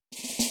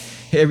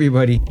Hey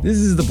everybody, this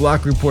is the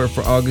Block Report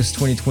for August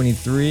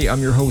 2023. I'm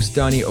your host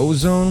Donnie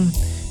Ozone,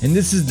 and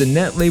this is the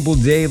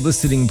Netlabel Day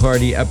Listening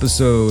Party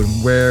episode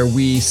where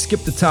we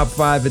skip the top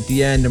 5 at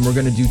the end and we're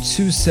going to do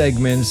 2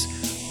 segments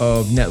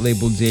of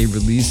Netlabel Day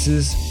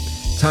releases.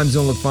 Time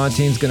Zone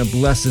LaFontaine's going to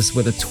bless us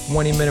with a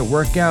 20-minute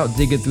workout,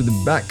 digging through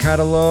the back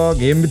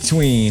catalog in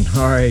between.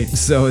 Alright,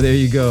 so there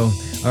you go.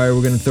 Alright,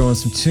 we're going to throw in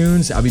some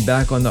tunes. I'll be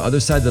back on the other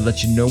side to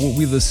let you know what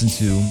we listen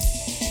to.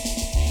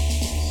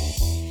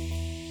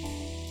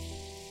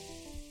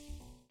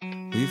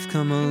 We've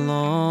come a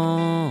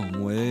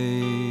long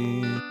way.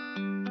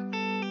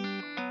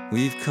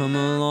 We've come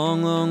a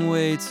long, long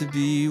way to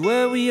be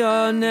where we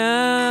are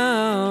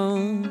now.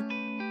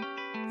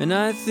 And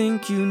I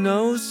think you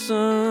know,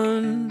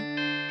 son,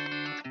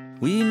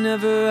 we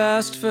never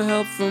asked for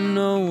help from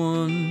no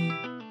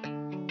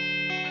one.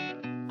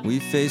 We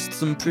faced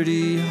some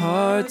pretty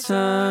hard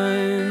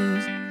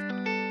times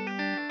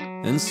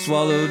and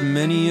swallowed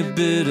many a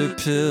bitter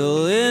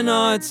pill in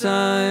our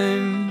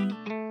time.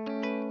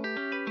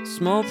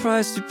 Small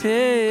price to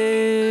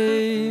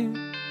pay.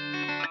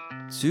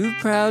 Too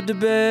proud to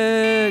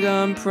beg,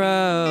 I'm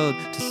proud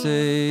to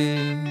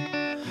say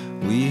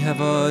we have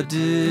our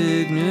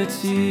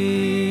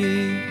dignity,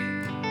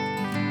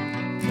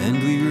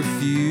 and we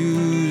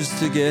refuse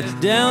to get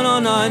down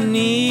on our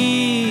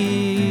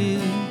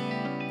knees.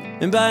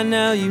 And by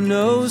now you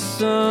know,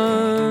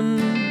 son,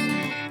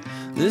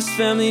 this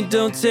family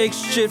don't take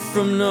shit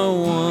from no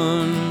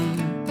one.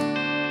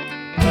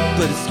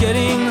 But it's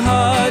getting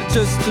hard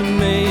just to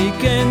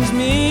make ends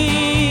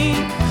meet.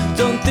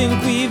 Don't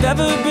think we've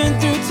ever been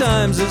through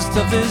times as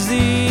tough as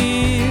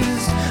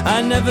these.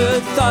 I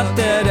never thought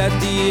that at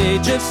the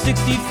age of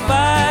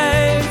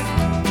 65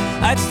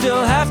 I'd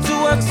still have to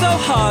work so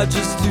hard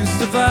just to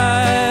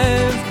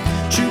survive.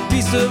 True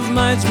peace of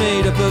mind's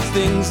made up of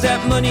things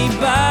that money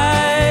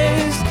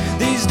buys.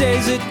 These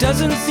days it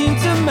doesn't seem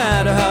to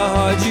matter how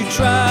hard you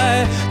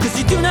try, 'cause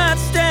you do not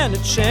stand a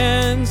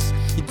chance.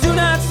 You do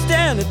not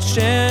stand a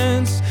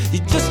chance. You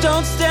just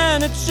don't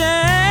stand a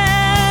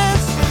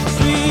chance.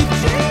 Sweet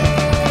dreams.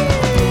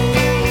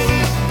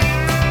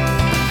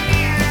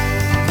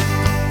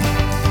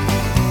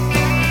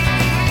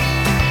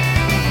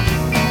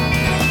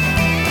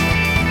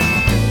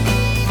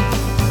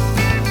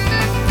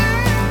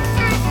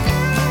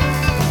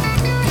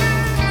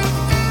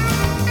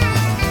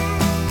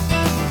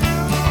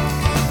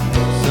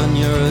 Son,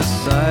 you're a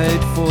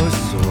sight for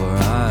sore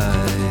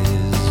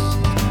eyes.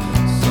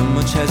 So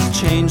much has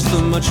changed, so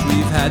much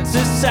we've had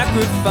to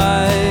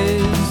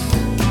sacrifice.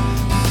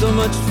 So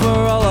much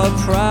for all our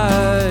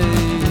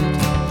pride.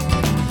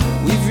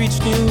 We've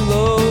reached new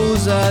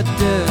lows I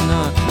dare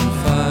not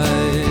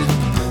confide.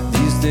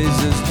 These days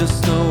there's just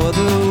no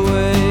other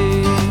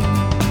way.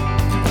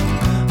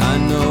 I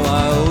know I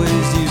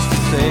always used to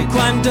say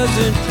crime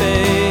doesn't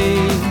pay.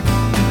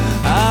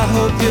 I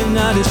hope you're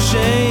not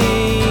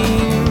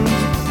ashamed,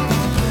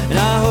 and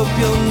I hope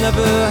you'll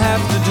never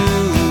have to do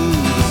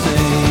the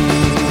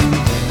same.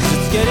 'Cause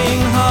it's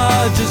getting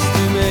hard just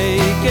to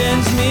make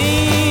ends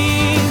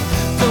meet.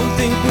 Don't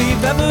think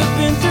we've ever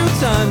been through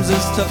times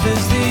as tough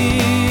as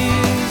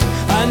these.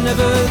 I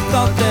never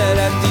thought that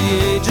at the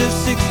age of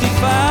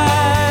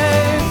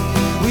 65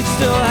 we'd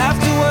still have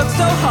to work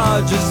so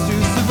hard just to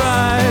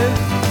survive.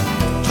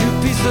 True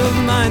peace of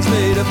mind's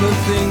made up of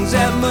things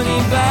that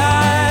money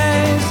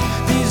buys.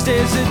 These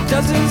days it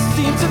doesn't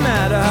seem to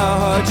matter how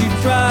hard you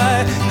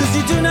try, 'cause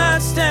you do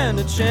not stand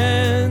a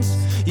chance.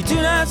 You do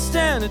not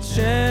stand a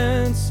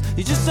chance.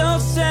 You just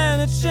don't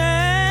stand a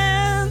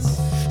chance.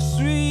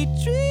 Sweet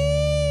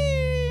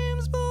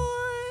dreams, boy.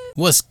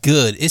 What's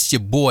good? It's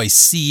your boy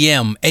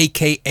CM,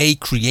 aka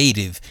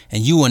Creative,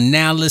 and you are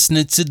now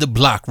listening to the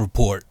Block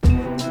Report.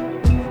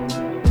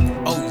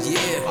 Oh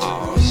yeah.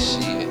 Oh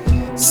shit.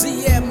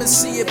 CM and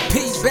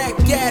CP back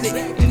at it.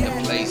 In the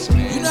place,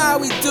 man. You know how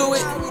we do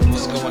it.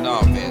 What's going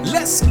on, man?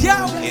 Let's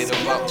go. Hit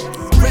 'em up.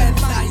 Red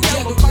light,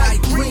 yellow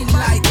light, green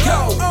light,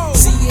 go.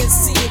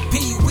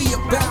 CNCP, we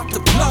about to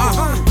blow.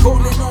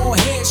 Calling all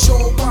head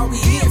show while we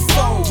here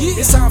for.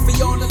 It's time for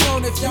y'all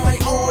alone if y'all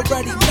ain't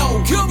already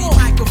know. Give me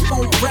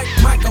microphone wreck,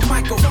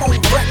 microphone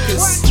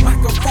wreckers.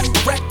 Microphone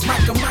wreck,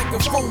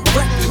 microphone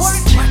wreckers.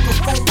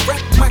 Microphone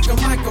wreck,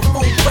 microphone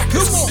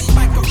wreckers.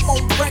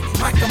 Microphone wreck,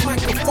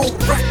 microphone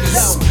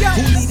wreckers.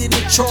 Who leading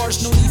the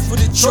charge? No need for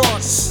the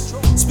charts.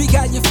 Speak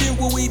how you feel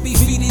when we be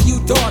feeding you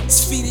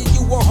darts. Feeding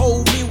you a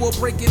whole meal, we'll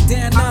break it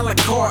down a la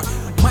carte.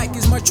 Mic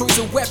is my choice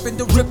of weapon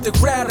to rip the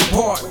crowd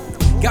apart.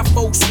 Got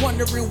folks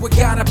wondering what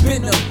got up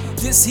in them.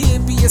 This here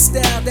be a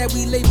style that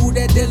we label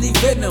that deadly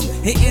venom.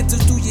 It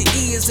enters through your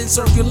ears and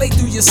circulate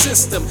through your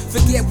system.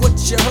 Forget what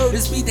you heard,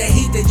 it's me the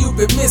heat that you've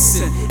been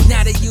missing.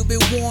 Now that you've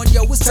been warned,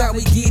 yo, it's time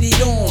we get it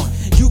on.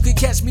 You can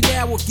catch me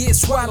now or get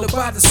swallowed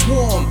by the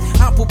swarm.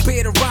 I'm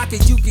prepared to rock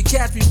it, you can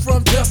catch me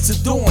from dusk to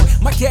dawn.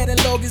 My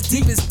catalog is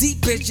deep as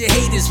your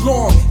hate is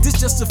long. This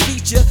just a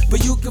feature,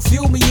 but you can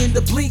feel me in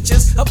the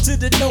bleachers. Up to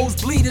the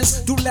nosebleeders,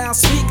 through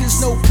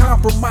loudspeakers, no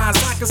compromise.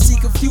 I can see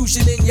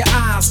confusion in your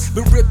eyes.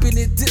 Been ripping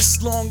it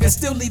this long and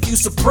still leave you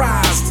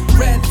surprised.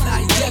 Red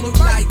light, yellow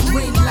light.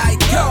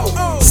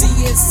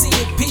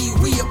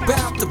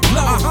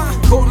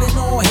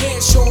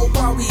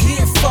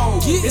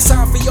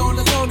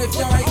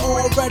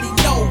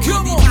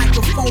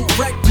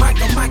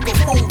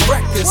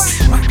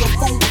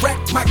 microphone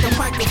wreck,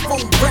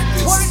 microphone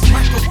records.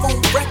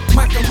 Microphone wreck,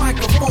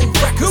 microphone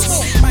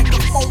records.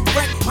 Microphone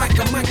wreck,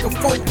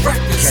 microphone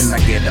records. Can I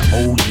get an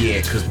oh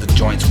yeah, cause the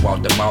joints will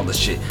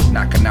demolish it.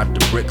 Knocking out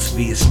the bricks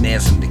via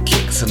snares and the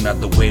kicks.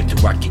 Another way to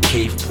rock your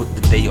cave, put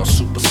the day on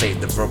super safe.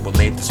 The verbal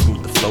aid to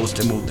smooth the flows,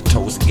 to move the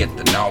toes and get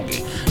the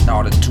noggin.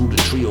 Now to the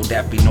trio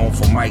that be known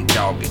for mic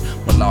dogging.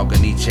 We're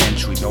logging each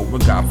entry, no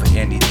regard for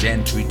any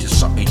gentry. Just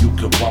something you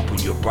could bump in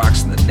your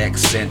box in the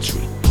next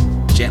century.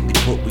 Gently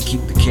put, we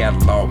keep the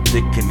catalog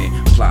thickening.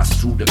 Plots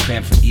through the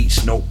pen for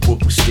each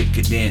notebook, we stick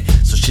it in.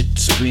 So shit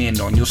to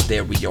spin on your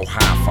stereo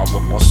high-fi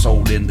with more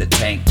soul in the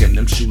tank than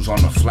them shoes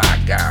on a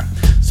fly guy.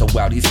 So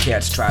while these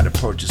cats try to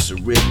purchase a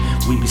rib,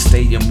 we be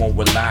staying more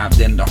alive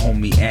than the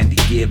homie Andy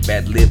Gibb,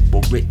 bad lib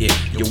or written.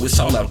 Yo, it's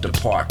all out the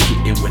park,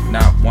 hitting with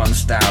not one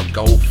style,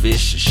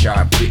 goldfish or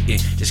sharp bitten.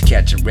 Just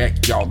catch a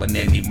wreck, y'all, and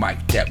any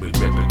mic that we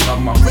rippin'.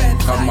 Come on, Red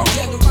come light, on.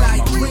 yellow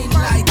light, green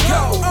light,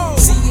 go.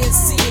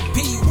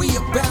 CNCP, we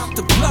about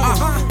to blow.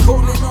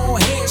 Calling all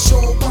heads,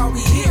 show what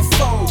we here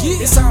for.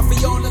 It's time for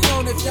y'all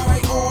alone if y'all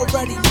ain't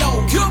already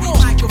know. Come on.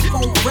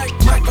 Microphone wreck,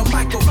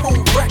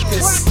 microphone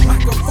records.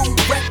 Microphone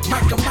wreck,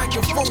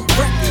 microphone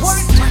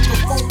records.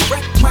 Microphone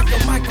wreck,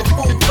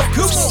 microphone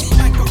records.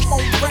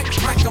 Microphone wreck,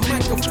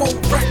 microphone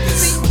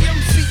records.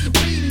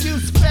 CMCP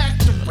Music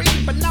Factory,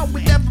 but now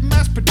we never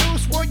mass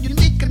produce. We're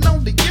unique and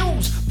only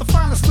use the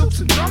finest loops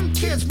and drum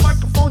kits.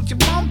 Microphones your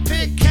mom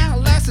pick,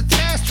 can't last a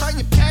task. Try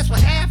your pass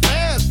with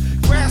half-ass,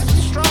 grasp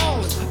the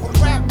straws, or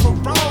rap for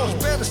raws.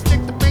 Better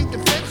stick to paint the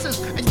fences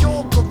in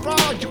your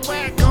garage. You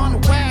whack on or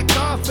whack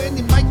off,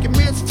 any mic you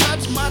miss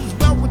touch. Might as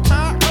well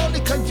retire early,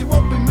 cause you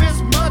won't be miss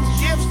much.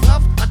 Gifts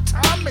of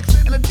atomics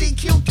and a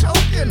DQ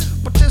token.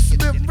 But this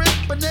bit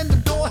ripping in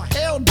the door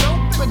held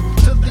open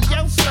to the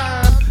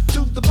outside,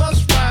 to the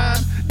bus ride.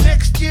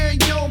 Next year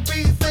you'll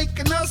be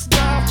thanking us,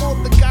 God, for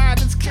the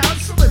guidance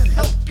counseling.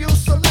 Help you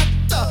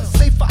select a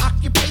safer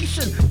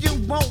occupation. You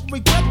won't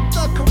regret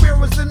the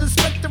career as an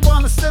inspector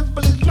on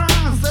assembly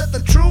lines. Let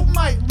the true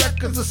mic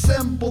records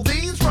assemble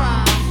these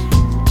rhymes.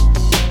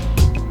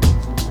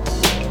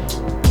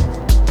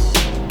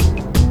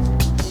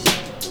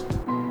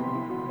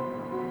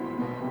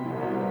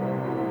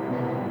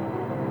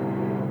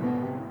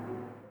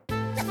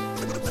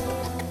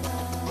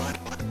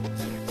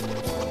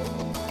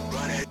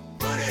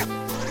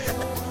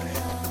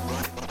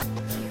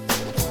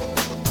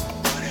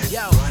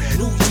 Yo,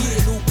 new year,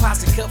 new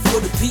posse cut for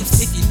the peeps.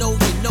 If you know,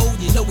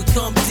 we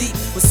come deep.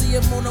 But see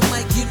him on the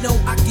mic, you know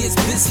I gets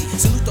busy.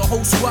 Salute the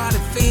whole squad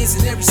and fans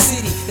in every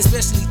city,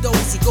 especially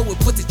those who go and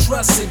put the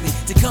trust in me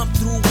to come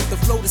through with the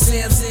flow that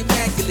sounds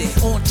immaculate.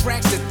 On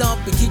tracks that thump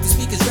and keep the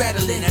speakers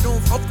rattling. I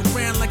don't fuck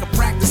around like a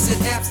practice in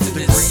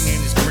abstinence. The green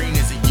ain't as green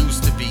as it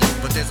used to be,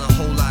 but there's a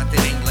whole lot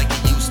that ain't like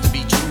it used to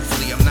be.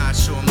 Truthfully, I'm not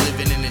sure I'm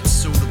living in it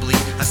suitably.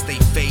 I stay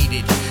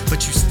faded,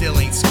 but you still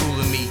ain't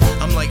schooling me.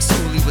 I'm like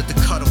Schoolie with the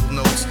cuttable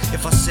notes.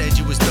 If I said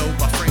you was dope,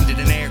 I framed it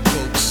in air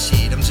quotes.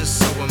 Shit, I'm just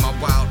sowing my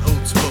wild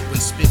oats, but when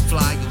spit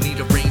fly, you'll need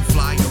a rain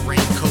fly or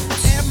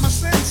raincoats. Add my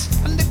sense,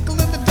 a nickel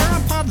in the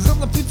dime,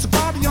 Podzilla pizza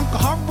party, Uncle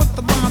Hog with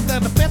the rhyme.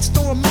 That a pet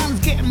store of mine is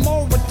getting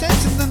more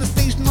attention than the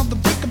station on the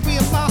brink of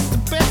being lost. The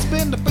bet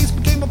spin, the face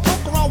became a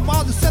poker, all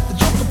wild to set the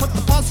joker, put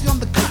the posse on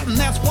the cotton,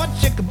 that's what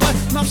chicken. But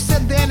enough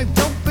said the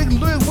anecdote, big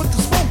Louis with the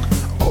smoke.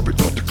 I'll be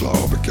done the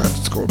club, I got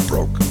the score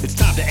broke. It's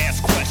time to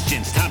ask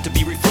questions, time to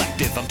be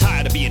reflective. I'm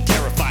tired of being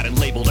terrified and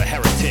labeled a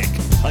heretic,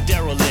 a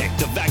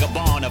derelict, a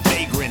vagabond, a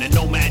vagrant, a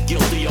nomad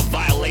guilty of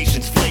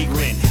violations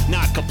flagrant.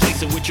 Not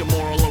complacent with your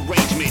moral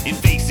arrangement.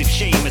 Invasive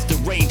shame is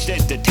deranged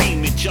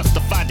entertainment.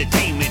 Justified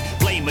detainment,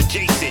 blame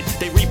adjacent.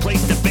 They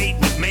replace debate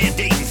with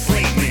mandate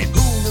enslavement.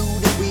 Who knew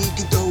that we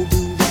could go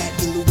do that?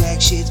 In the whack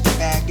shit's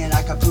back, and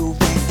I can prove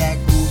that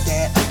groove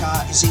that I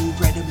got is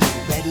incredibly,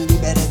 readily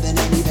better than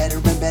any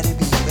veteran better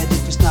be. But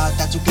if it's not,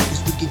 that's okay,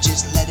 cause we can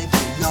just let it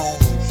be known.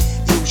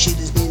 New shit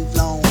has been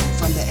flown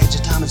from the edge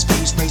of time and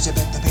space. Raise up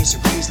at the pace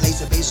of grace,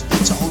 laser base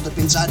beats to hold up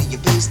inside of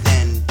your base.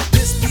 Then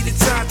this be the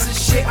time to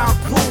share our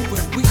groove.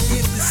 When we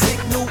give the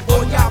signal,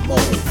 all y'all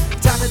move.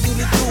 Time to do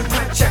the do,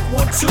 mic check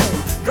 1, 2.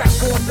 Rap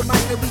on the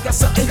mic and we got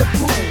something to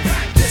prove.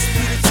 This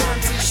be the time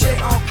to share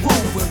our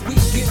groove. When we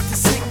give the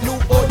signal,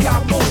 all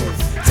y'all move.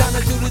 Time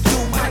to do the do,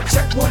 mic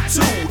check 1,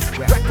 2.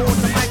 Rap on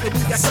the mic and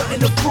we got something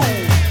to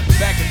prove.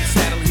 Back in the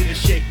saddle, here to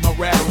shake my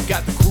rattle.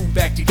 Got the crew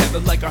back together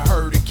like a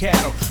herd of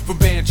cattle. From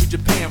band to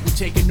Japan, we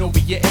taking over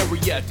your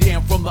area.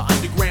 Damn, from the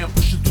underground,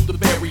 pushing through the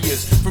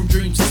barriers. From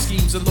dreams and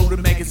schemes and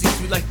loaded magazines,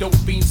 we like dope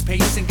beans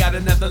pacing. Got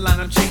another line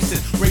I'm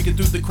chasing. Breaking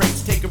through the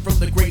crates, taken from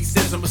the great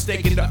steps. I'm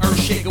mistaken the earth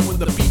shaking when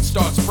the beat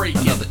starts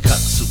breaking. Another cut,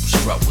 super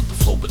strut with the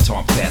flow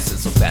baton passing.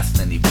 So fast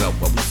in any belt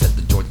while we set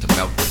the joint to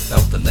melt.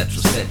 Without the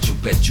electro set, you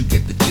bet you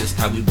get the gist.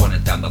 How we run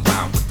it down the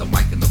line with the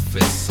mic and the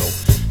fist. So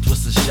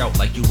twist and shout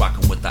like you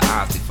rockin' with the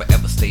eyes. They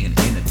forever staying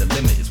in it. The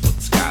limit is what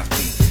the skies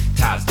be.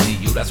 Ties G,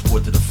 you, that's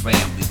word to the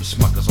family. We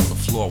smuckers on the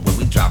floor when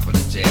we dropping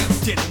the jam.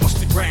 Didn't watch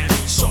the grind,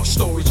 saw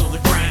stories on the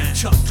grind.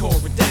 Chuck tore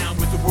it down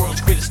with the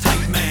world's greatest type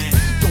man.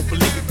 Don't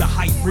believe the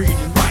hype, reading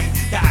right.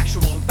 The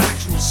actual and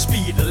factual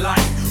speed of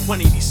light.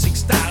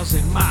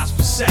 186,000 miles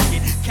per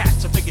second.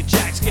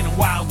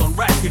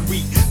 and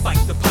we fight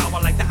the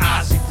power like the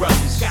Ozzy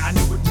brothers. God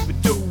knew what we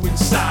would do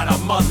inside our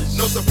mothers.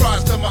 No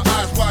surprise to my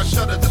eyes, why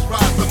shudder? This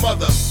rise the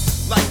mother.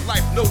 Like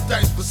life, no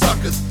dice for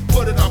suckers.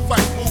 Put it on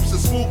fight moves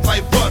and smooth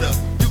like butter.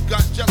 You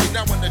got jelly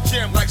now in the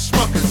jam like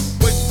Schmuckers.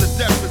 Waste to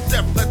death is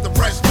death, let the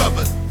price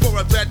cover. For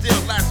a bad deal,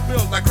 last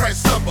meal like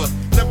Christ supper.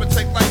 Never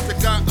take life to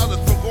guide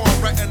others from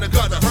going right in the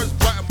gutter. Hurts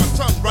biting my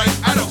tongue, right?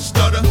 I don't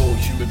stutter. No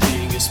human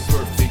being is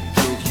perfect.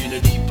 Build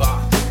unity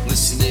by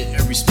listening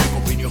and respect.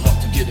 Open your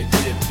heart to get a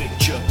clear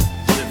picture.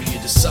 Whatever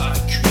you decide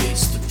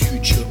creates the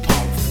future.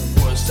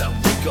 Powerful words that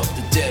wake up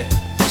the dead.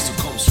 Wisdom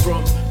comes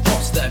from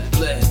hearts that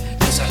bled.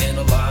 As I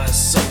analyze,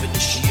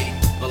 self-initiate,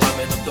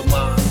 alignment of the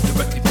mind,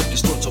 directly put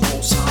these thoughts on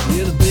both sides.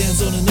 Yeah, the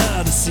band's on an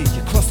odyssey,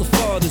 across the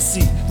farthest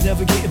sea,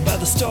 navigated by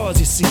the stars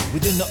you see.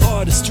 Within the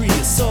artistry,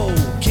 a soul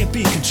can't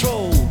be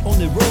controlled. On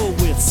the road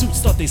with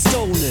suits thought they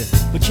stole it,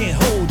 but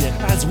can't hold it.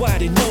 Eyes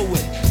wide, they know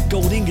it.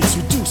 Gold ingots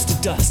reduced to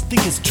dust.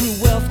 Think it's true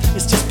wealth?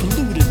 It's just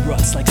polluted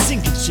rust, like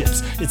sinking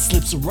ships. It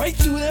slips right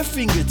through their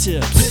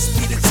fingertips. This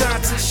be the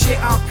time to share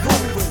our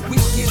groove. We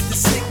give the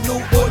signal,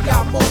 or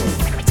y'all move.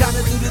 Time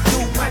to do the do,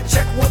 mic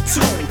check 1,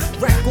 2.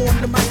 Rack on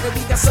the mic, and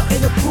we got something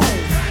to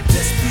prove.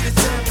 This be the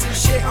time to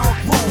share our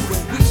groove.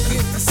 We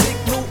give the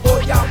signal, or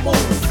y'all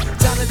move.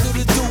 Time to do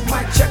the do,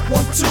 mic check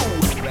 1,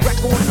 2. Rack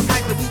on the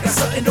mic, and we got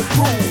something to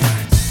prove.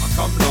 I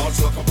come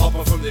large like a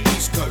popper from the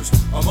East Coast.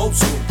 I'm old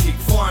school, keep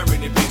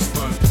firing in beast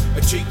mode.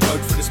 A cheat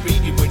code for the speed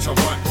in which I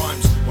write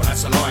rhymes. Well,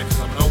 that's a lie, cause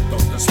I'm an old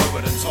dog that's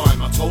slower than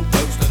time. I told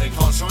those that they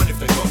can't shine if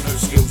they got no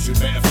skills. You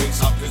better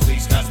fix up, cause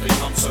these cats, they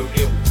come so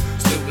ill.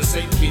 Still the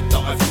same kid that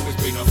I've always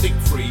been. I think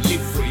free, live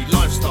free,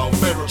 lifestyle,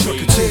 therapy.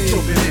 Chuck a tip,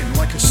 drop it in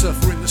like a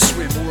surfer in the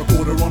swim, or a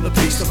border on the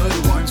beast. I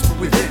murder rhymes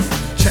from within.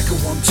 Check a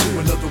 1,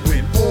 2, another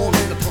win. All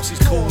in, the posse's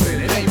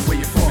calling. It ain't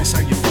where you're from, it's how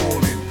you're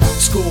falling.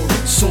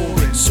 Scoring,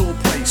 soaring,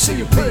 swordplay,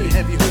 CMP,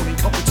 heavy horning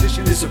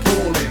competition is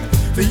appalling.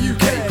 The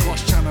UK,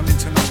 cross-channel,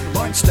 international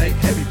line state,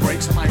 heavy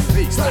breaks and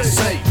mouthpiece, that's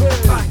safe.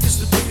 Back is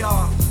the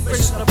PR,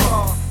 raising the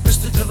bar.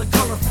 Mystical and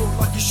colourful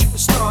like a shooting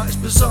star, it's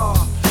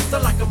bizarre.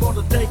 They're like a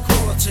modern day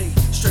quality,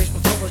 strange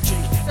mythology.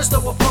 There's no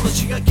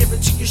apology, I give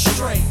it to you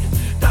straight.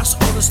 That's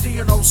honesty,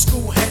 an old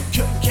school head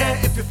couldn't care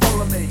if you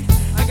follow me.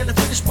 I'm gonna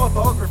finish my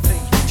biography,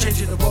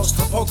 changing the world's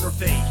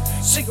topography,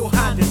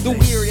 single-handedly. The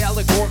weird,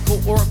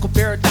 allegorical, oracle,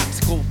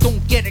 paradoxical.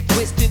 Don't get it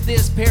twisted,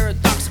 this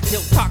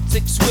paradoxical.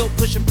 Toxic swill,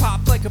 pushing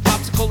pop like a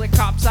popsicle. And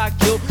cops I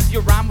kill, you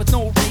rhyme with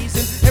no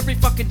reason. Every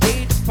fucking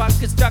day the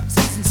podcast duck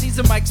season.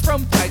 Season mics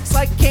from kikes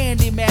like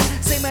Candyman.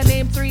 Say my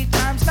name 3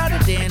 times, not a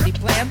dandy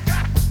plan.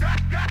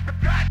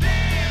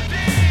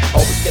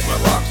 Always get my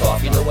rocks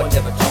off, you know I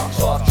never talk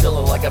soft.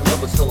 Chillin' like I'm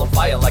but still on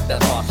fire like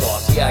that hot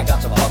sauce. Yeah, I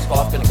got some hot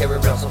off, gonna carry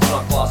around some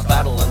skunk loss.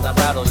 Battling that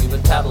rattle, you've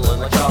been tattling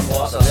like chalk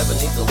loss. I never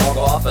need to log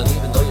off, and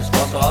even though you're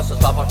squash off, so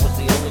stopwatch was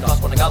the only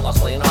cost when I got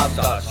lost playing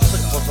hopscotch.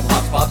 Looking for some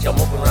hot spots, yeah, I'm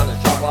moving around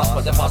in chalk loss.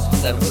 But if I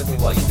stand with me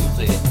while you do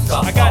say it,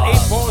 stop. I got 8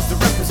 bars to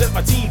represent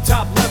my team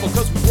top level,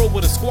 cause we roll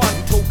with a squad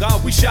who told God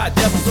we shot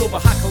devils over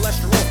high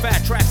cholesterol,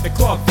 fat tracks that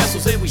clog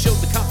vessels. And we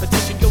showed the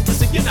competition, yo,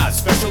 listen, you're not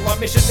special. Our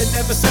mission to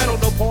never settle,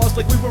 no pause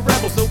like we were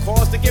rebels. No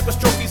cause to give us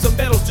trophies or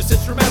medals, just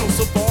instrumentals.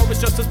 So far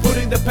it's just us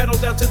putting the pedal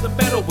down to the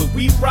metal. When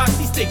we rock,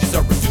 these stages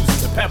are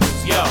reduced to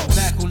pebbles, yo.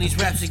 Back when these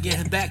raps are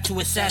getting back to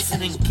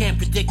assassinating. Can't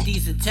predict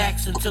these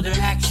attacks until they're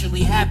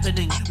actually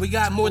happening. We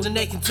got more than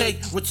they can take,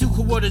 we're too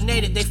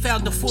coordinated. They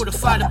found to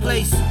fortify the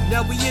place.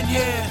 Now we in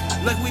here,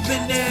 like we've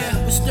been there.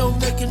 We're still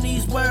making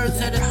these words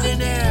out of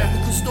thin air. We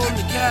can storm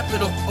the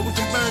Capitol, or we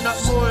can burn up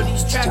more of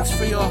these tracks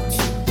for y'all.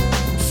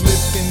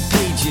 Flipping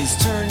pages,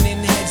 turning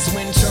heads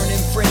when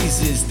turning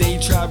phrases. They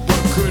tried but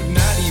could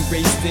not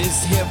erase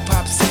this.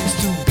 Hip-hop seems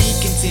to be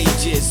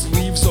contagious.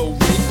 Leaves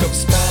awake up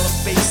smiling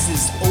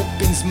faces.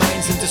 Opens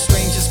minds into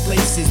strangest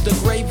places. The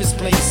gravest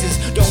places.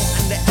 Don't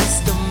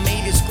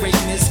underestimate its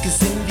greatness, cause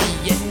in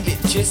the end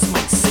it just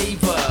might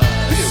save us.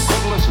 Be a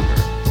good listener.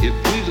 It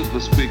pleases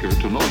the speaker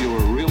to know you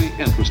are really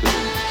interested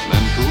in it.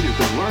 Then too, you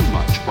can learn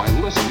much by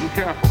listening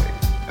carefully.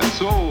 And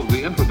so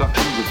the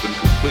introductions have been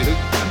completed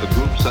and the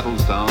group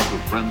settles down to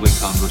friendly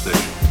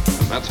conversation.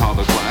 And that's how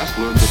the class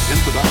learns that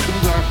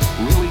introductions are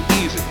really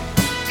easy.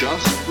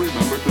 Just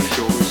remember to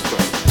show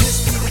respect.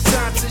 This be the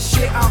time to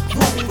share our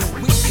groove.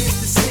 We give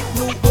the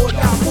signal, or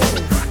y'all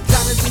move.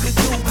 Time to do the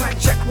do, mic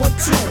check 1,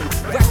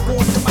 2. Rap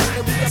on the mic,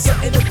 and we got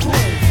something to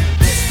prove.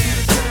 This be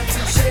the time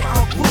to share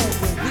our groove.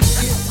 We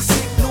give the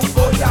signal,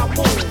 or y'all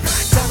move.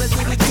 Time to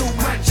do the do,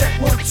 mic check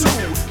 1, 2.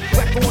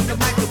 Rap on the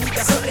mic, and we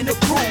got something to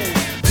prove.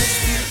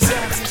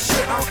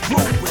 Our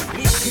groove,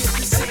 we give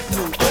the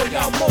signal, or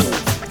y'all move.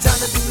 Time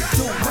to do the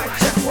do, mic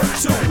check 1,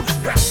 2.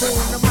 Rap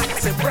on the mic,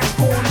 say rap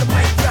on the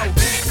mic, yo.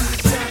 This is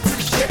the time to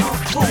share our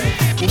groove.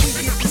 We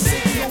give the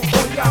signal,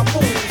 or y'all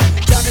move.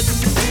 Time to do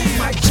the do,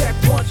 mic check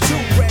 1,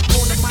 2. Rap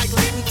on the mic,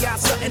 like we got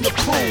something to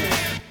prove.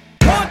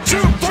 1,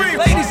 2,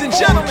 3, ladies and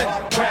gentlemen,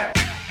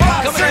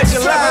 coming at you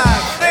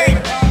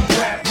live,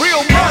 real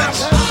much.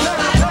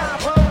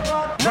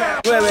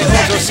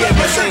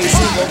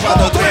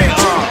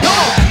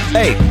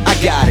 Hey, I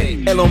got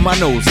it. Hell on my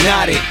nose,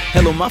 not it.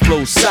 Hell on my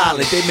flow,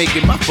 solid. They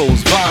making my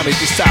foes vomit.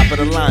 This top of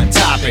the line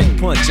topic.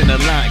 Punching the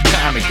line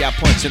comic. Got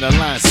punching the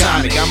line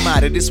sonic. I'm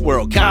out of this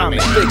world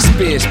comic. Big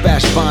spears,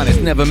 bash bonnets.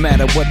 Never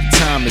matter what the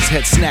time is.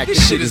 Head snack,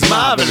 this shit is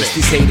marvelous.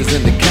 These haters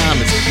in the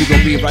comments, we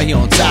gon' be right here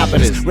on top of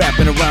this.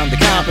 Rapping around the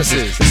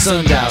compasses, the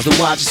sundials, the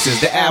watches,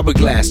 the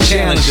hourglass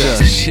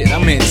challengers. Shit,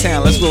 I'm in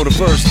town. Let's roll the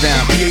verse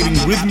down. Creating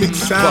rhythmic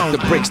sound.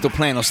 Fuck the breaks, don't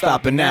plan on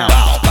stopping now.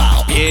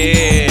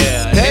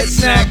 Yeah, head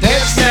snack,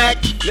 head snack.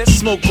 Let's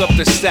smoke up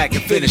the stack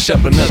and finish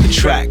up another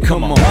track.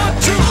 Come on. 1, 2,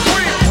 3,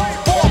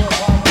 4,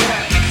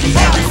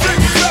 5,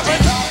 6,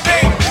 7,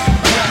 8,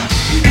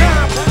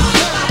 9.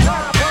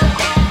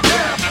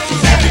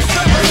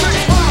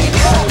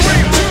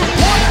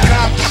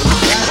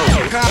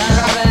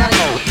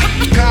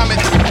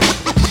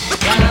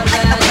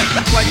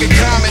 Like a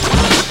comet,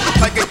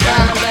 like a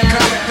comet.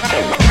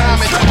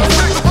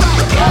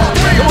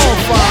 Come on,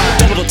 fire.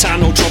 Double the time,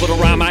 no trouble to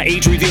rhyme. My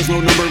age reveals no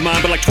number of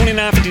mine, but like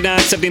 29, 59,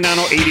 79,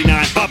 or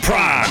 89. A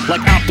prime,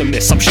 like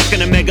Optimus. I'm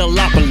shucking a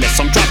megalopolis.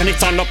 I'm dropping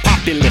it on the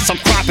populace. I'm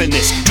cropping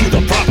this to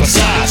the proper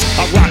size.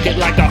 I rock it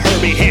like a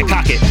Herbie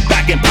Hancock it.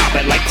 Back and pop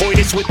it like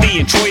coitus with the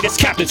introitus.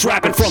 Captain's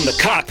rapping from the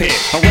cockpit.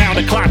 Around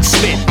the clock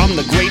spit. I'm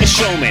the greatest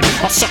showman.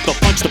 I'll sucker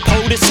punch the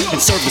POTUS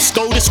and serve the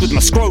SCOTUS with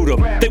my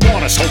scrotum. They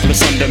want us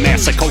hopeless under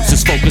mass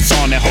psychosis. Focus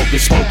on that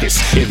hocus pocus.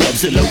 It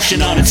rubs the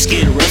lotion on its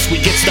skin. Rust, we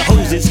gets the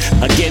hoses.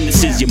 Again,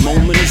 this is your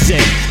moment of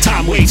zen.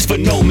 Time waits for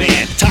no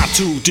man. Top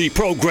 2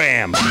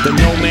 deprogram. The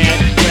no man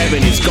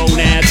grabbing his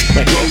gonads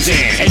like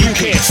Roseanne. And you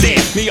can't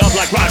stand me up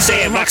like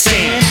Roxanne. My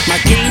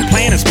game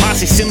plan is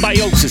posse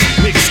symbiosis.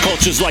 Mixed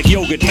cultures like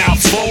yogurt.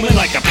 Mouths foaming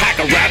like a pack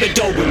of rabid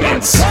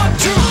Dobermans. 1,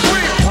 2,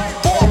 3,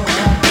 4,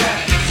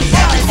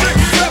 5,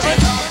 6, 7,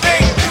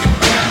 8,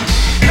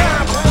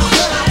 9.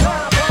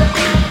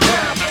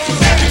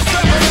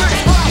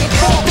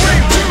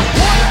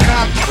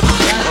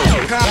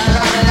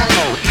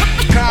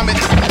 Comet.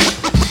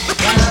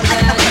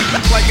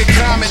 Like a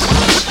comet.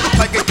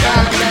 Like a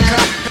comet.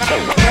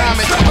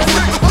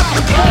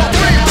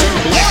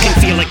 That can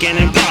feel like an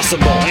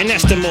impossible,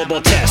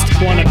 inestimable test.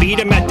 Wanna beat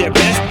them at their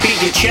best?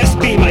 Beat your chest,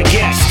 be my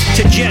guest.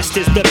 To jest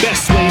is the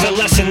best way to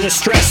lessen the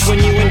stress when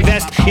you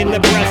invest in the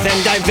breath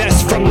and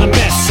divest from the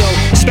mess. So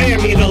spare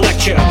me the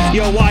lecture,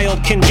 your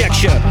wild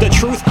conjecture. The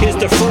truth is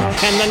the fruit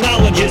and the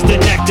knowledge is the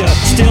nectar.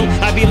 Still,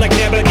 I be like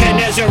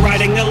Nebuchadnezzar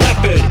riding a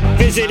leopard,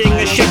 visiting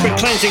a shepherd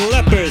cleansing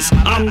lepers.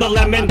 I'm the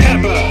lemon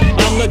pepper,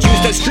 I'm the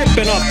juice that's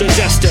dripping off the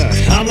zester.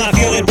 I'm not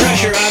feeling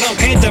pressure, I don't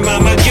paint them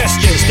on my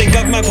gestures. Think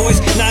of my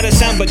voice, not a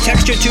sound but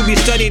texture, to be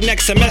studied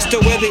next semester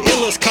where the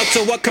illest cuts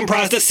are what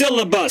comprise the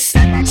syllabus.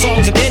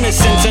 Songs of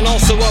innocence and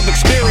also of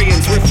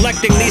experience,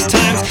 reflecting these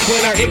times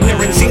when our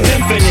ignorance seems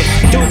infinite.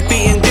 Don't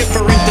be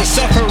indifferent, the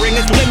suffering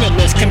is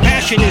limitless.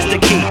 Compassion is the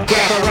key,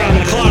 grab around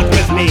the clock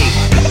with me.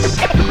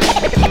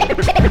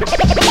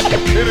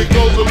 And it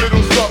goes a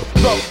little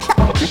something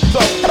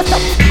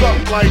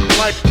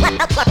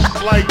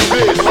like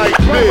this, like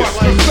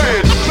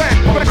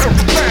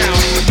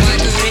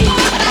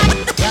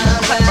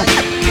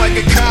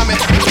a comet.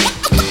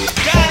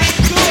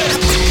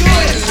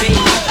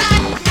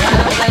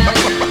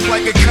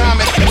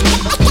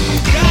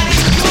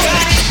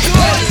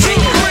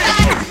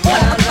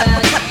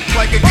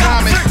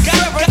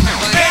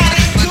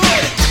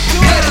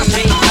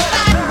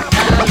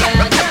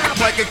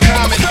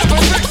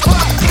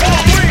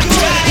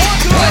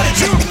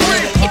 Like a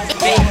comet.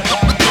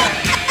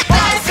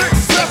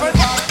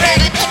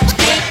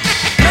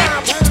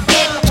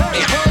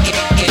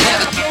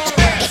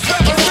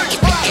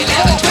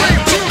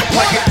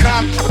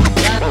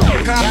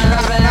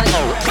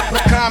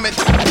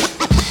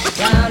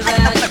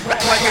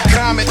 Like a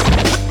comet.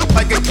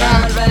 Like a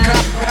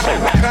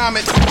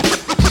comet.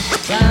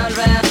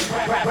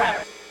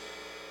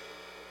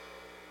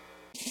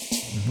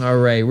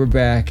 Alright, we're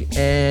back,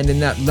 and in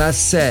that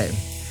last set,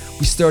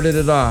 we started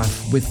it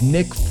off with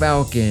Nick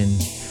Falcon,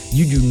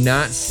 You Do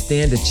Not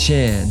Stand a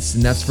Chance,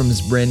 and that's from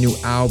his brand new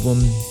album,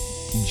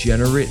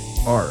 Degenerate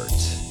Art.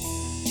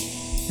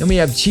 Then we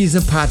have Cheese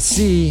and Pot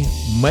C,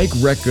 Mike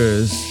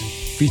Records,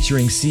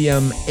 featuring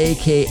CM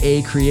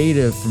aka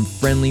Creative from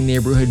Friendly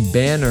Neighborhood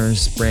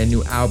Banners, brand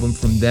new album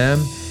from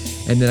them.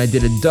 And then I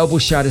did a double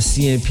shot of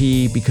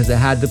CMP because I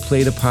had to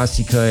play the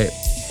posse cut.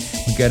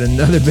 We got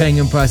another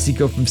banging posse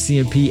cut from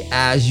CMP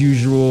as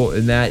usual,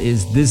 and that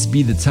is This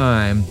Be the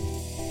Time.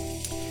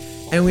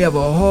 And we have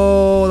a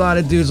whole lot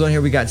of dudes on here.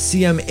 We got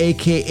CM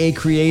aka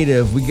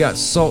Creative, we got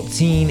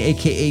Saltine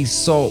aka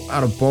Salt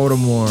out of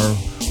Baltimore,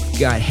 we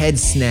got Head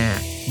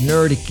Snap,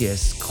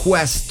 Nerdicus,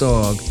 Quest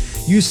Dog,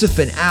 Yusuf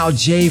and Al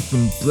J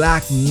from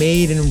Black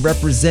Maiden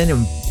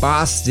representing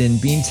Boston,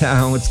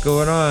 Beantown, what's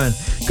going on?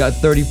 Got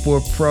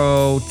 34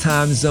 Pro,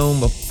 Time Zone,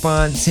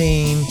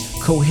 LaFontaine,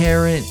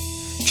 Coherent,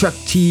 Truck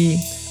T,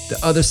 the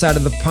other side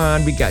of the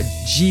pond, we got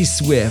G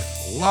Swift,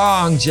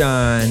 Long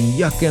John,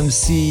 Yuck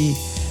MC,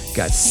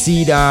 got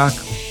C-Doc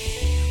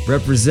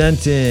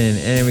representing,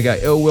 and we got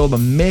Ill Will the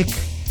Mick,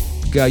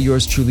 we got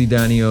yours truly,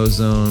 Donnie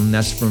Ozone,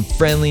 that's from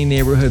Friendly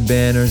Neighborhood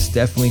Banners,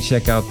 definitely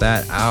check out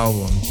that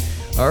album.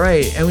 All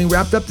right, and we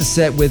wrapped up the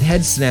set with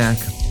Head Snack.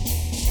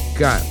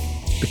 Got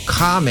the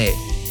Comet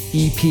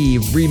EP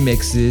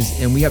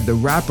remixes, and we have the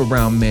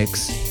wraparound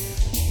mix,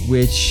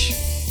 which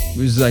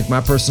was like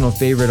my personal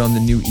favorite on the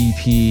new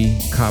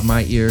EP. Caught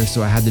my ear,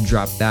 so I had to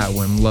drop that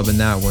one. I'm loving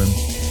that one.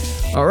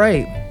 All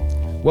right,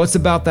 well, it's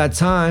about that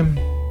time.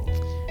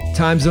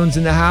 Time zone's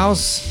in the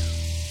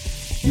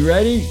house. You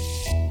ready?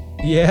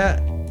 Yeah.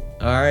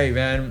 All right,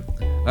 man.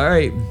 All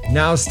right,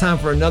 now it's time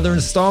for another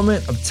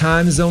installment of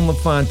Time Zone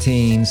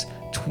LaFontaine's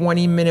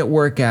 20-minute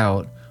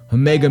workout, a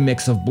mega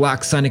mix of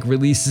Block Sonic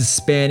releases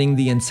spanning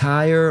the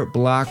entire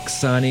Block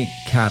Sonic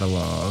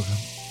catalog.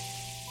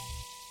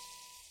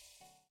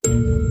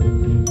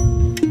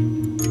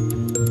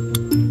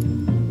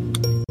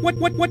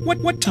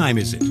 What time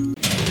is it?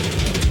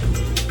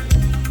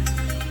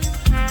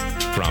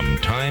 From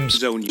Time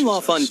Zone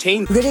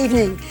LaFontaine. Good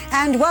evening,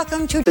 and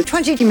welcome to the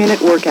 20-minute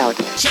workout.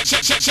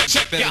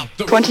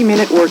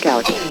 20-minute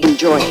workout.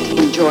 Enjoy,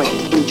 enjoy,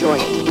 enjoy,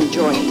 enjoy,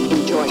 enjoy,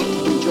 enjoy,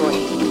 enjoy,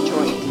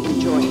 enjoy,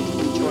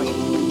 enjoy,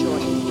 enjoy,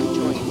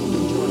 enjoy,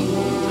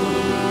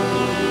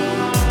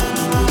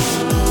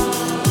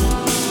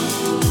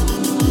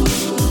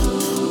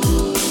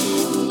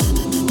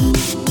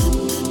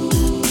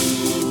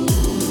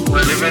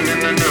 We're living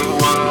in a new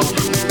world.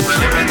 We're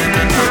living in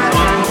a new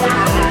world.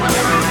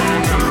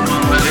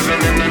 We're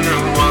living in a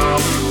new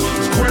world.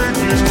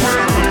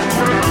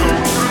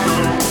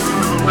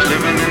 We're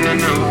living in a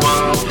new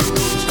world.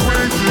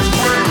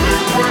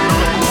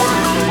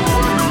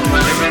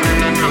 We're living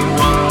in a new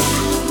world.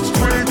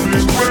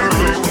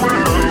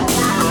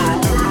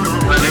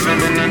 We're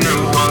living in a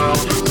new world.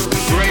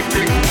 Great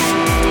big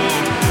world.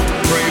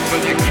 Pray for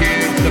the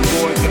kids, the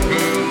boys, the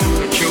girls,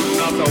 the children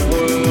of the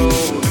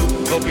world.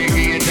 Hope you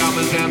get your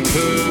diamonds and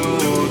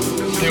pearls.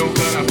 Still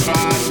gonna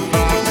fight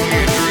for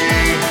your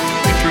dream.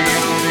 It's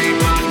reality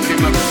like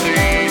you've never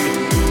seen.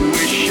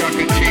 Wish I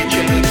could teach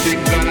you the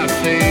things that I've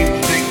seen.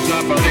 Things I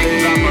believe.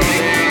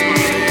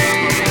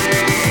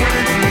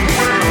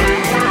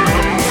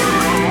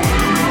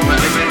 We're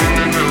living in a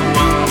new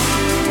world.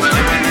 We're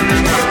living in a new world. We're living in a new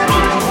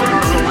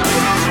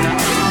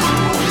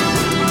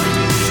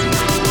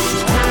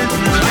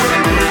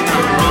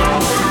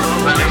world.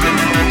 We're living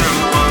in a new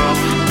world.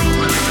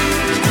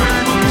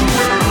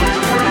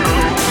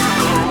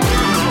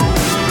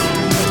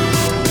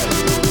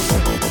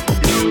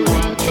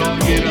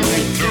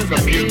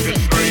 Computer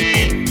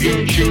screen, you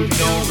choose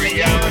no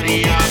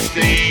reality I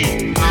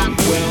see. I'm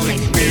well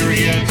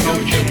experienced,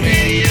 social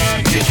media,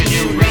 teaching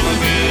you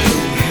relevant.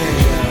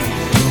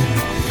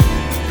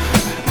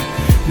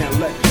 Now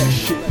let that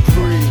shit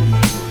breathe.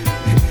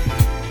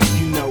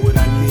 You know what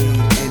I need,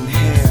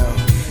 inhale,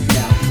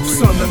 now breathe.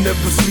 Son, I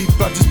never sleep,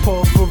 I just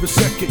pause for a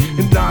second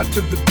and nod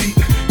to the beat.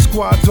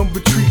 Squad's on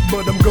retreat,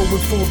 but I'm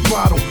going for a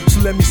throttle. So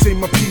let me say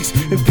my piece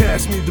and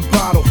pass me the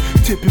bottle.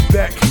 Tip it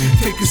back,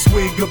 take a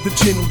swig of the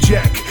gin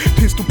jack.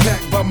 Pistol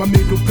packed by my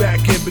middle back,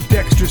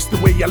 ambidextrous. The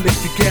way I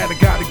lift the gat, I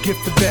got a gift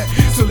for that.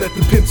 So let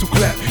the pencil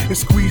clap and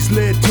squeeze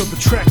lead till the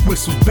track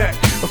whistles back.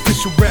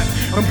 Official rap,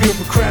 I'm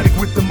bureaucratic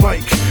with the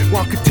mic.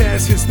 While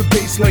Kataz hits the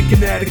bass like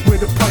an addict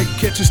with a pipe.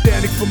 Catching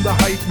static from the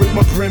height with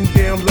my brim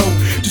down low.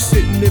 Just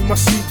sitting in my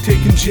seat,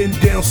 taking gin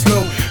down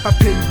slow. I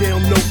pin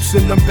down notes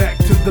and I'm back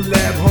to the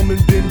lab,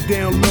 humming bend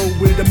down low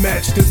with a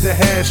match to the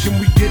hash. And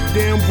we get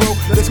down, bro,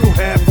 let's go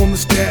half on the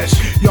stash.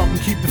 Y'all can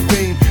keep the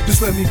fame,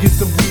 just let me get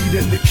the weed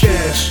and the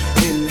cash.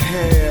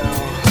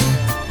 Inhale.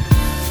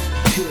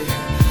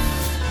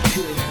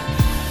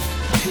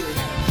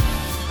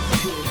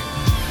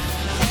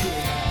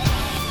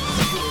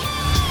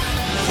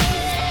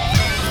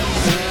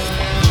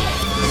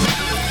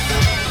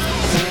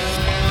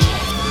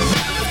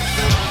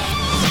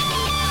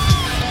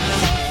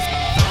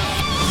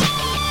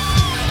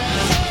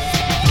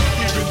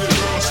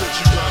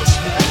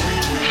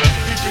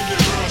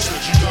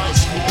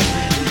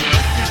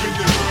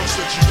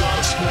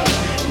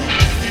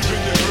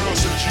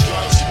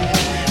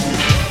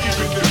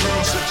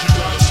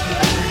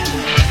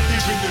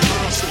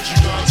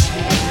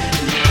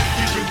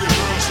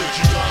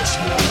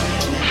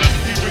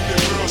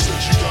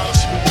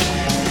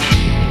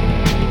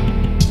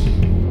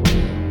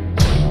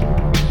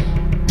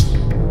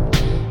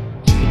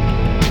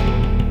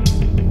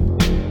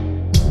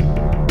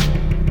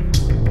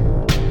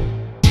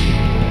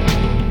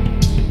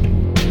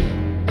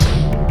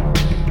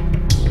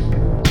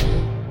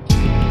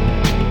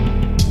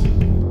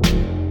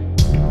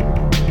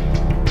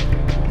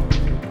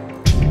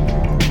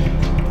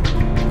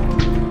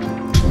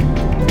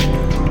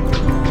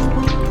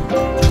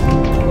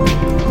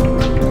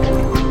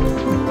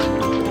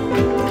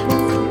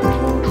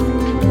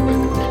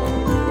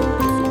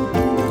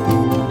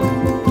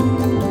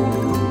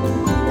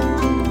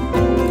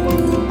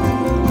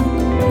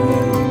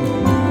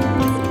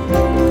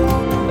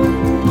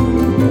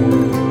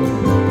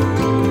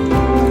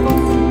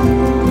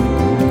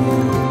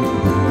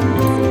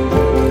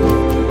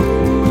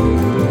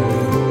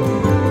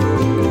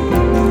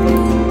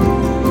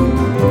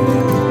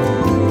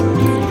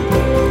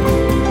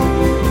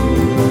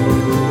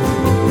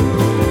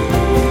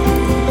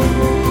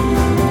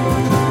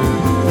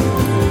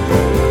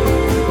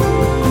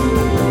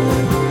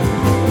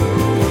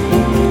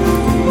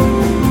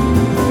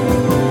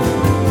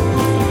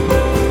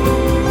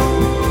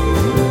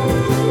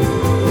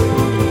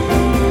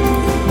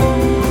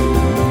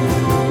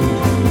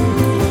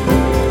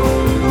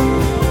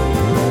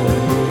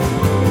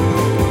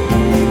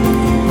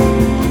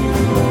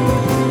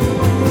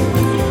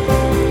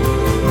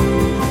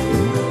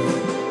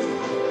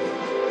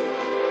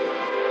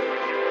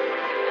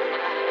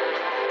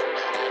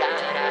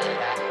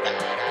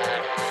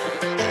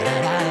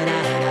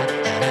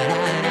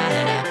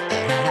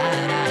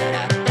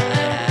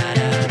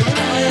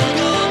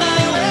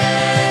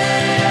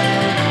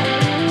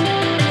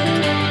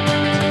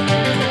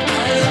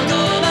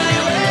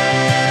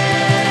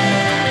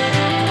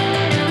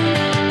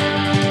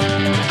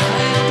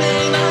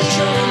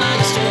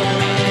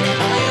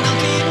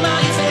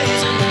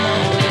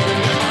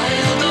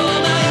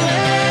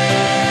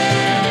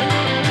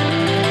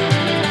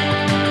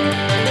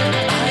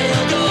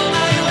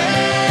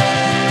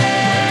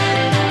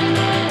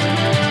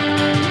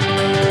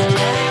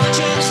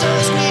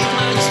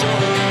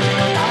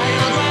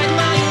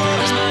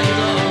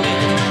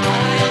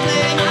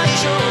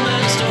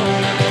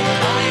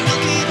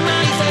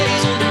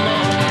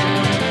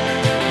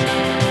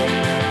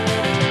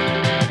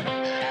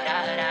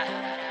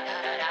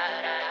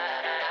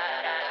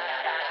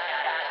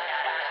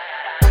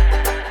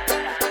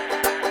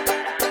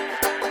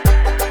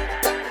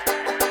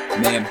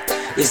 man.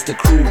 It's the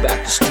crew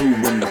back to stew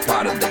in the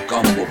pot of the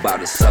gumbo.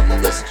 About to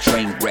settle as a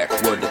train wreck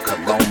where the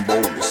Colombo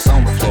with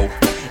some flow.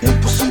 In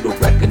pursuit of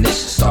recognition,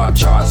 star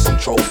charts and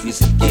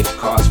trophies and gift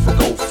cards for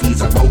gold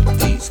fees. I wrote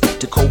these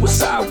to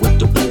coincide with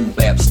the boom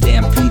bap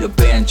stampede, a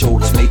banjo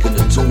that's making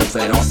the tune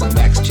fat on some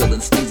max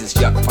chillin' sneezes,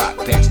 yuck pot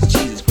patches,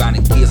 cheeses,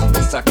 grinding gears on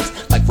the suckers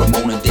like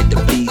Ramona did the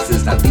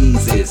Beezes. Now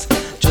these is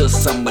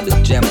just some of the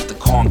gems, the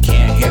corn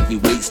can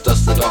heavyweights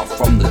dusted off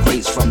from the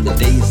crates from the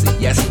days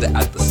of yester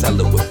at the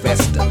cellar with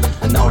Vesta.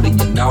 And all in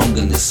your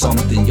noggin is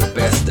something you're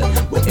best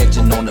at. We're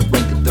edging on the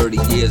brink of 30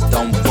 years,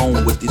 dumb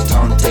phone with these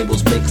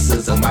turntables,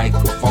 mixers, and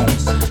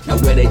microphones. Now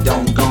where they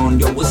don't gone,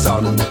 yo, it's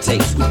all in the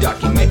tapes. We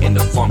documenting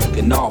the funk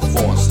in all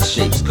forms and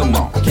shapes. Come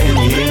on. Can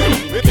you hear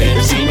me? Can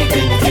you see me?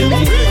 Can you feel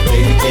me?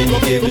 Baby, can you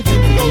give it to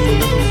me?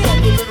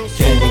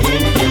 Can you hear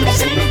me? Can you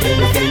see me? Can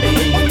you feel me?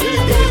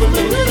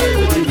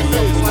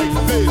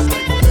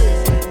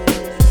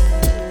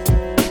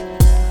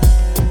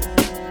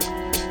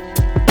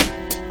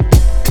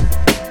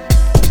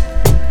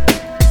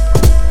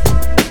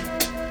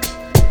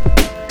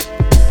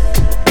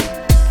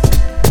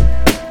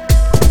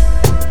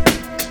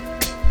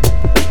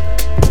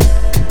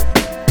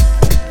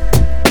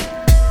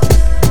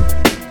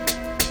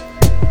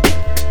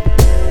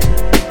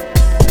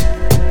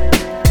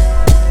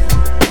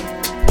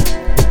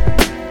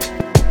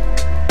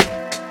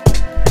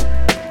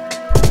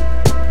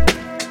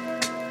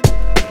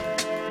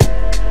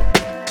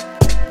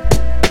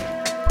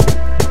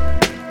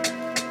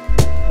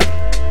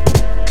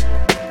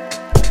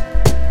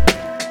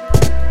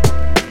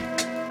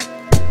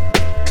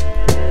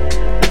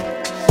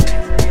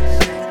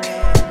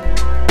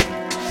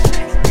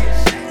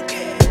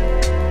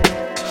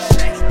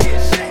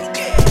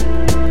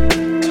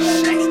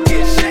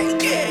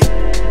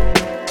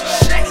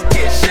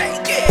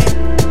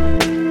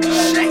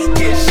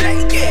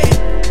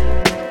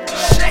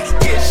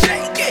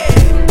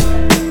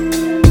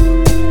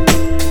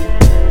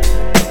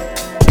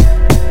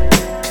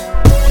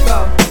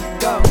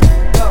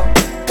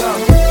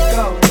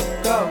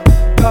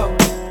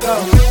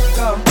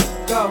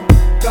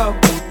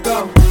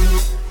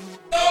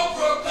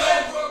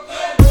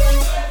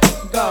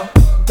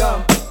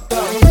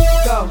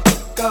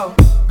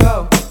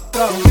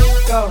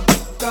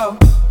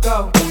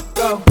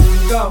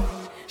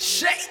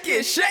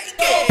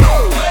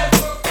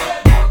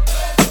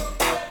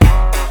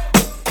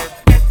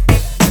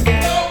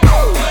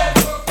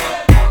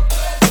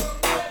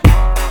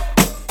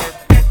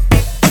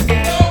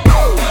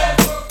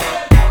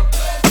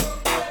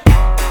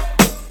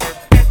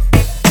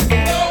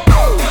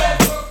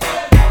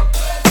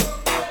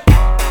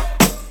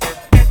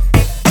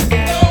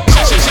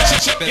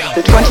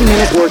 The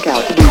 20-minute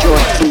workout.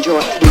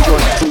 Enjoy.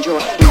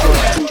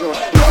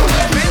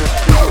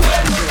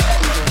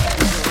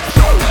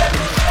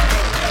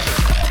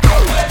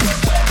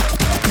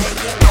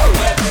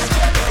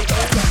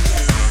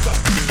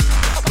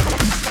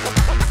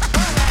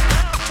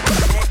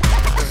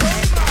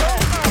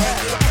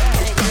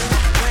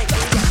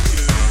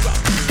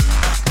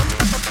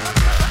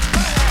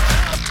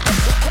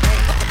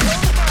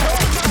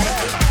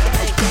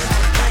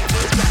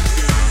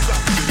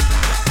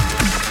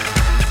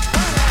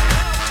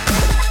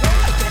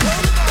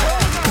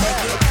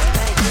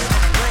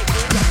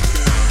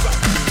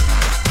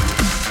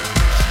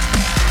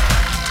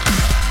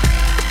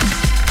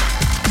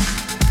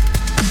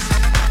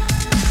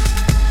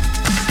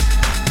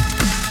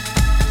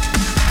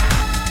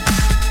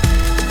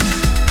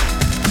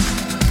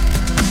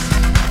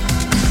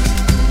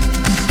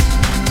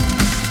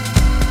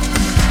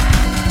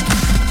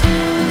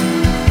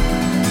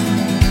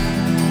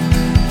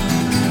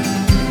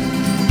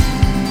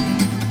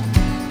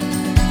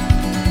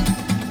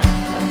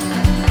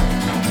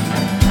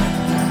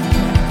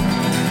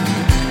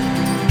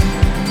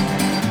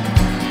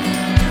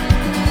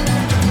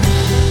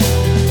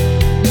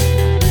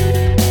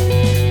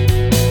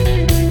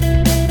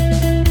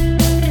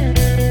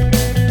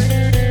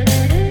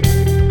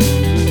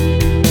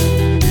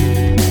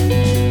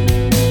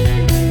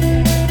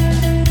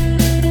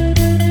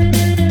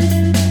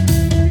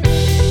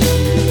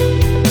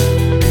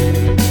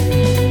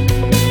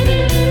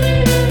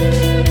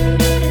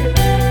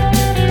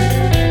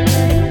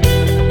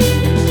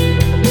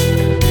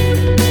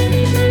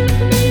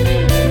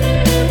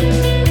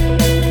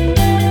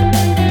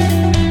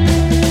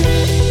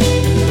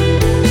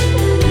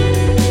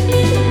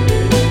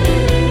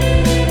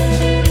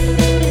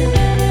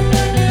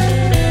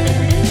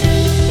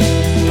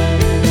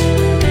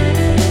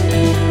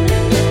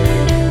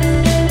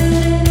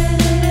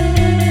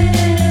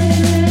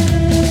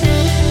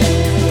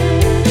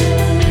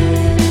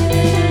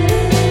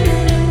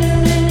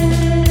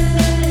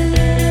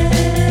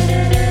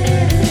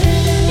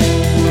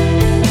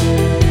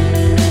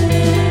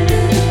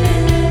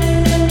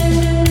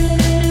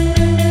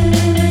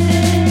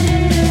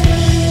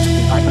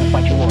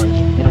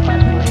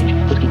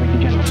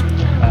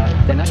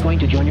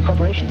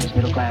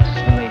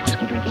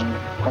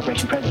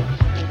 corporation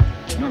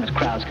presidents. Enormous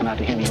crowds come out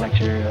to hear me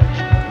lecture.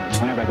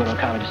 whenever I go to a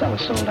college, it's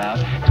always sold out.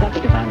 It's not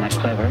because I'm that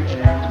clever. It's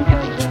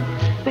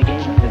because they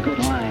gave me the good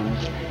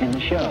lines in the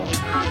show.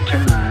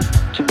 Turn on,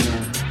 tune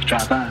in,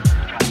 drop on.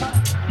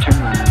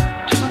 Turn on,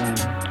 tune in,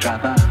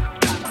 drop on.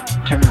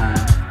 Turn on,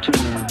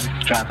 tune in,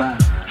 drop on.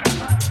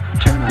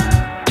 Turn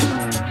on,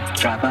 tune in,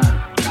 drop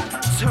on.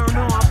 Turn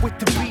on with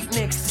the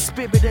beatniks, the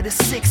spirit of the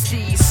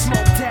 60s.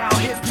 Smoked out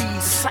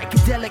hippies,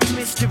 psychedelic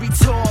mystery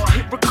tour.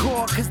 Hit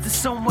record cause there's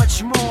so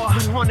much more.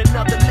 On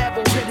another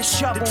level, hit a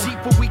shovel, the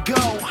deeper we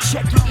go.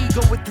 Check your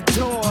ego at the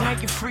door, now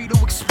you're free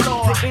to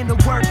explore. The inner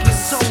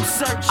workings, soul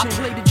searching. I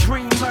play the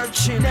dream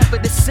merchant, never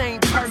the same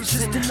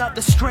person. Just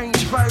another strange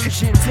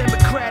version,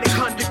 democratic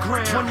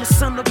underground. When the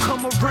sun will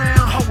come around,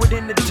 hold it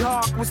in the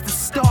dark was the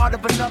start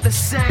of another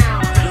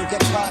sound. Don't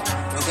get caught,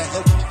 don't get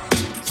hooked.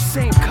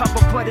 Same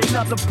cover but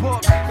another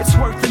book, it's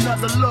worth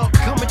another look.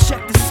 Come and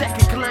check the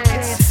second glance,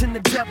 dance in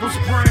the devil's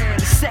brand.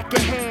 The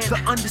second hand, the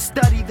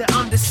understudy that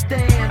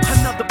understands.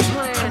 Another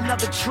plan,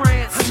 another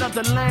trance,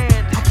 another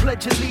land. I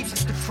pledge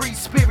allegiance to free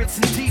spirits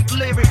and deep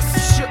lyrics.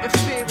 You shouldn't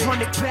fear it,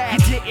 run it back,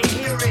 you didn't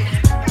hear it.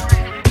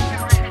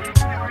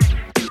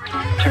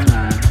 Turn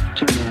on,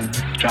 tune in,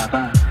 drop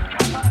on.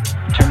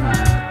 Turn on,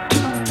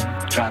 tune in,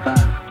 drop on.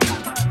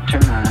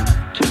 Turn on,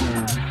 tune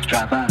in,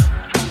 drop on.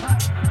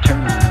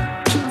 Turn on.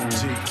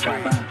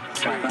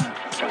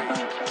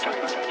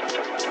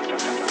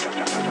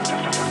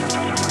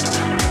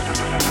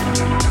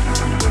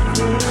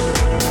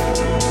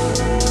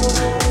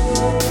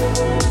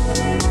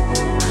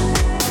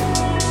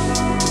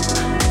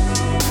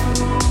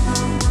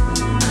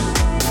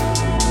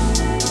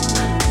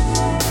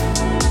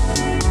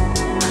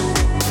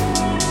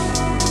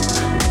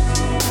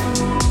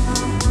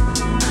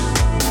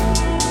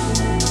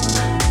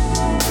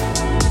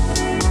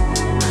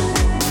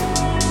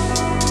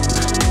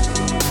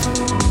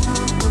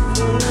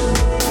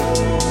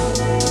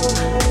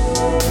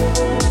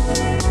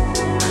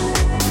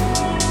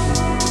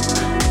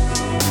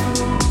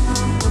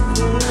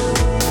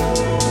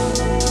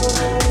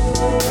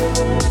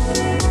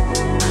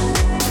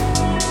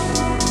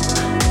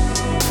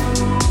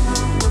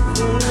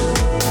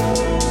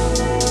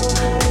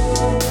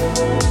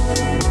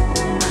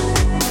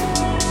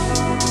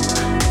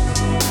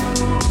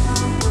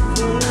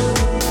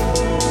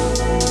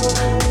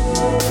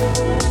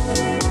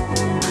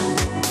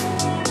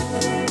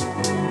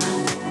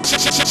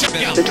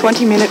 The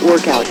 20-minute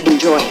workout.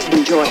 Enjoy,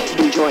 enjoy,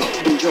 enjoy,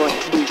 enjoy,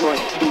 enjoy,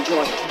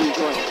 enjoy,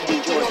 enjoy,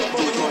 enjoy.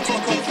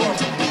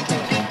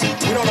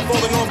 We know the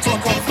falling off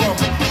talk come from.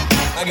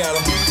 I got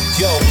him.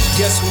 Yo,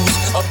 guess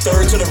who's up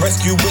third to the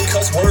rescue with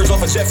cuss words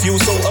off a jet fuel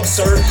so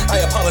absurd. I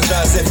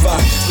apologize if I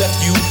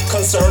left you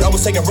concerned. I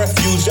was taking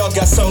refuge, y'all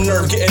got some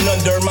nerve getting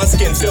under my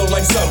skin, feel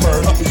like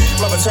sunburn.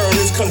 My return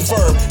is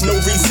confirmed, no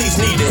receipts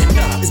needed.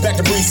 It's back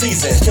to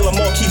pre-season, kill 'em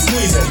all, keep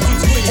squeezing.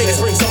 Hey,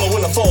 spring, summer,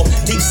 winter, fall,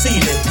 deep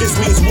seated. This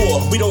means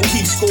war, we don't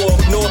keep score,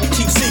 nor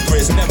keep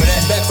secrets. Remember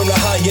that, back from the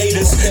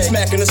hiatus,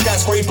 smacking the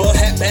skyscraper,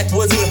 hat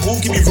backwards in the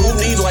booth, give me room,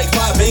 need like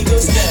 5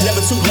 acres.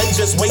 Never too late,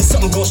 just wait,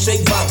 something gon'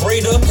 shake,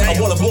 vibrator. I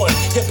want a one,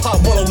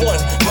 hip-hop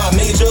 101, my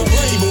major.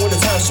 Even when the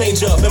times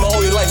change up, been my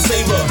only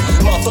lifesaver.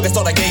 Motherfuckers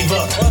thought I gave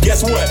up, guess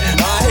what?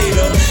 I hate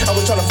her. I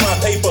was trying to find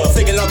paper,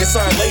 thinking I'll get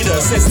signed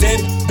later. Since then,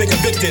 been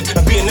convicted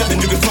of being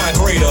nothing you can find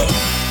greater.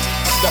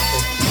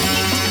 Nothing.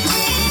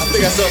 I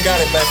think I still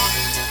got it, man.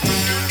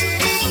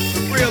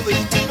 Real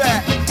is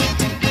back.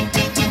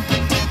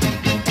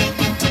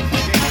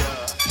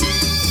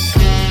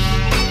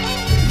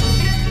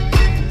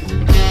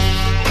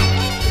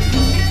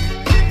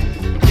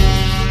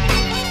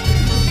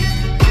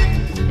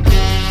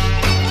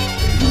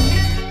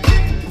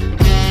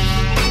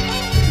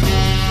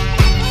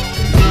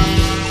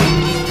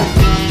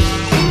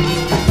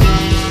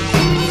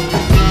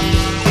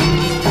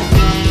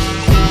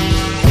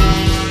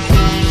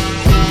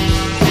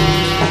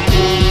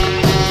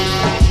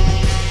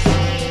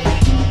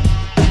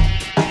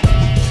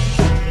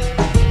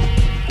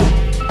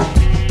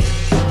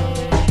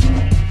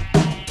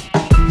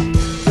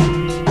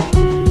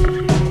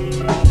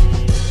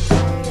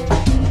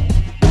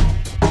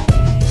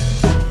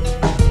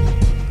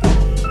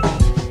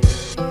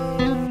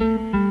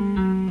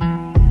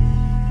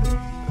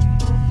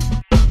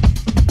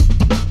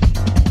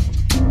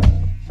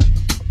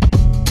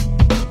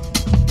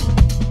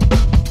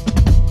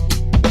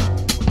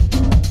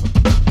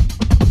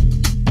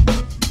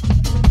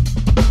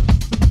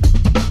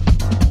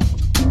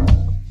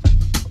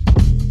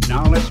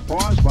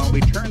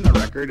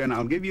 And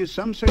I'll give you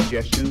some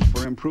suggestions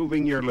for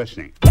improving your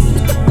listening. Who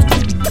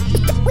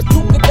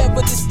could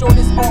ever distort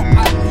this all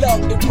I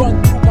love and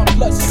run through my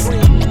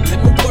bloodstream?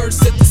 Let my words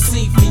set the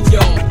scene for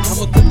y'all.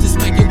 I'ma put this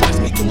mic and watch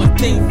me do my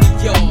thing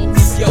for y'all.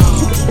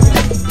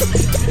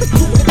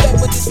 Who could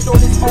ever distort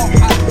this all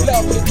I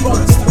love and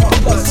run through my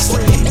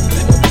bloodstream?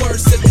 Let my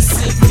words set the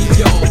scene for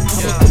y'all. I'ma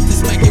put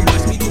this mic and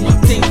watch me do my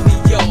thing for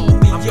y'all.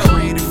 I'm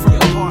created from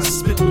the heart,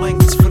 spit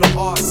language for the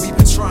art. We've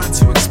been trying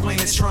to explain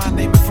it, try and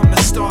name it from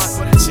the start,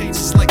 but it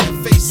changes like the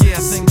face. Yeah,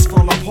 things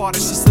fall apart.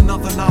 It's just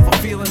another novel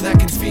feeling that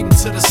can feed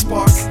into the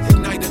spark,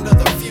 ignite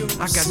another view.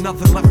 I got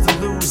nothing left to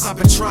lose. I've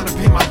been trying to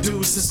pay my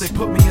dues since they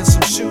put me in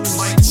some shoes.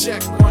 Mic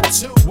check 1,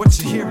 2. What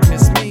you hearing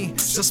is me,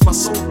 just my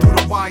soul through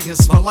the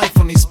wires. My life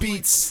on these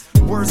beats.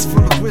 Words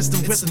full of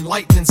wisdom with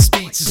enlightening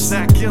speech. It's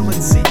Zach Gill and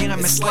ZM.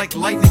 It's like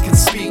lightning can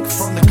speak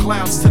from the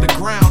clouds to the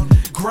ground.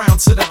 Ground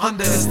to the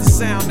under is the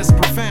sound that's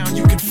profound.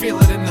 You can feel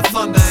it in the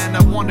thunder, and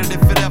I wondered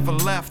if it ever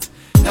left,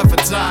 ever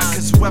died.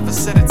 Cause whoever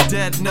said it's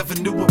dead never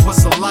knew it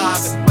was alive.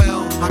 And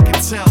well, I can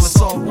tell it's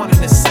all one and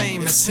the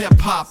same. It's hip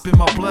hop in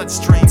my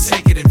bloodstream.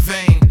 Take it in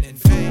vain.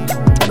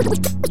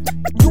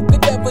 You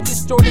could never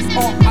distort this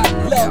all I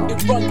love.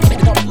 It runs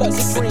in my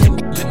bloodstream.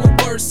 Let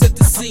my words set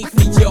the scene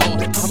for y'all.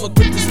 I'ma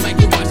grip this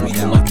mic and watch me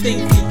do my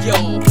thing for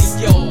y'all.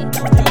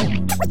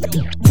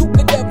 You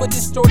could never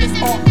distort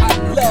this all I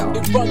love.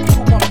 It runs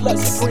through my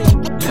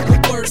bloodstream. Let my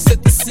words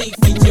set the scene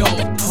for y'all.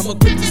 I'ma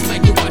grip this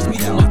mic and watch me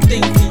do my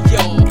thing for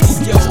y'all.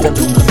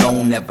 Stepping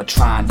alone, never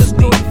trying to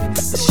leave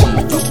the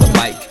sheath of the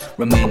mic,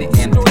 remaining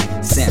empty.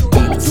 Sent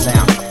me the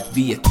sound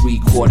via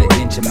 3/4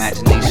 inch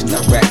imagination.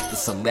 Direct the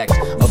select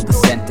of the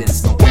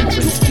sentence. No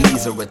entrance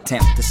fees or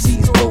attempt to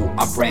seize low.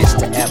 I branch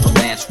to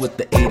avalanche with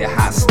the aid of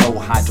high snow.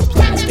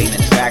 Hydroplane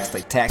staining tracks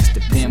like tax to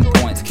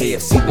pinpoints.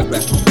 KFC the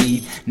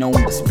referee, known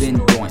to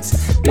spin joints.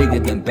 Bigger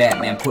than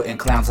Batman, putting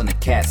clowns on the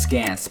CAT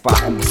scan.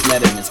 Spotting with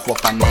lettermans for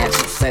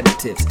financial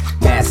sedatives.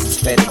 Masses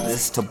fed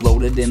this to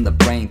bloated in the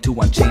brain. To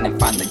unchain and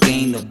find the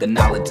gain of the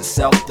knowledge of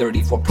self.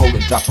 34 pro to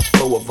drop a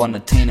flow of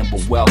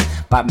unattainable wealth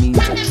by means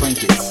of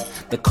trinkets.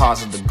 The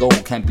cause of the goal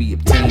can be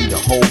obtained or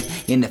hold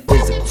in a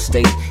physical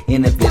state.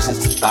 In a visions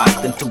to thoughts,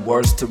 then to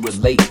words to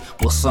relate.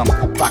 Will some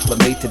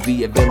proclamate to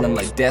be a villain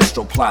like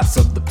Destro? Plots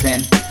of the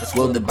pen that's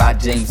wielded by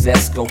James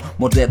Esco,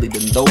 more deadly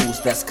than those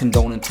that's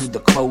condoning to the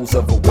close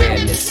of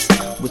awareness.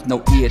 With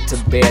no ear to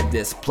bear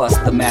this, plus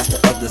the master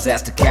of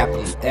disaster,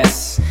 capital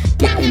S.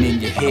 Getting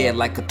in your head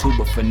like a tube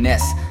of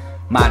finesse.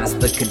 Minus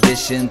the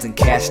conditions and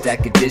cash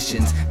stack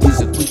additions.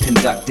 Music we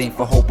conduct ain't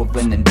for hope of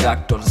an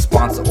induct or to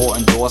sponsor or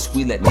endorse.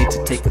 We let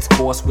nature take its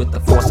course with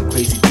the force of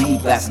crazy D.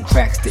 Blasting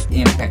tracks to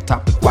impact.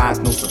 Topic wise,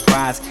 no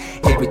surprise.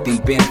 Everything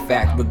been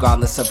fact,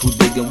 regardless of who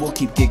digging. We'll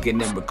keep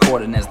gigging and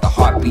recording as the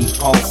heartbeat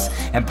pulse.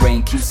 And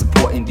brain keeps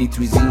supporting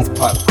D3Z's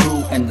pop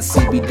crew and the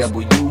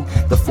CBW.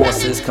 The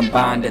forces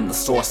combined and the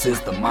source is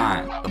the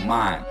mind. The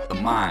mind, the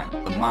mind,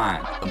 the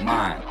mind, the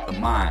mind, the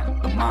mind,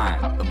 the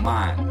mind, the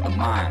mind, the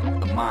mind,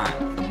 the mind,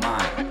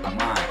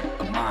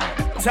 the mind.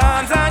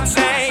 Times are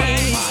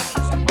changed.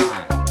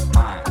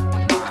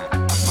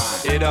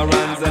 It all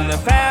runs in the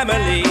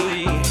family.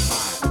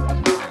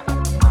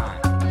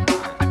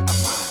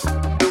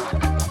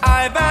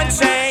 I've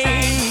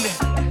unchained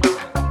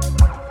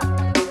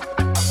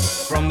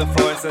from the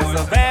forces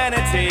of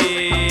vanity.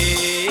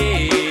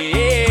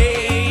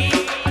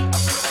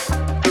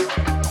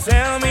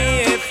 Tell me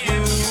if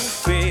you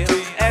feel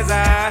as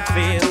I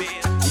feel,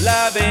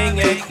 loving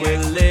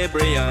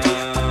equilibrium.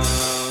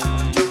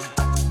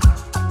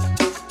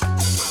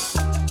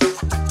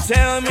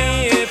 Tell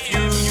me if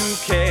you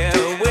care,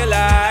 will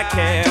I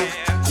care?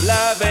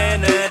 Love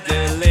and a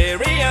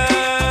delirium.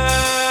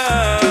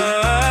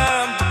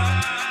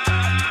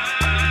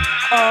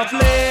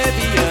 Oblivion.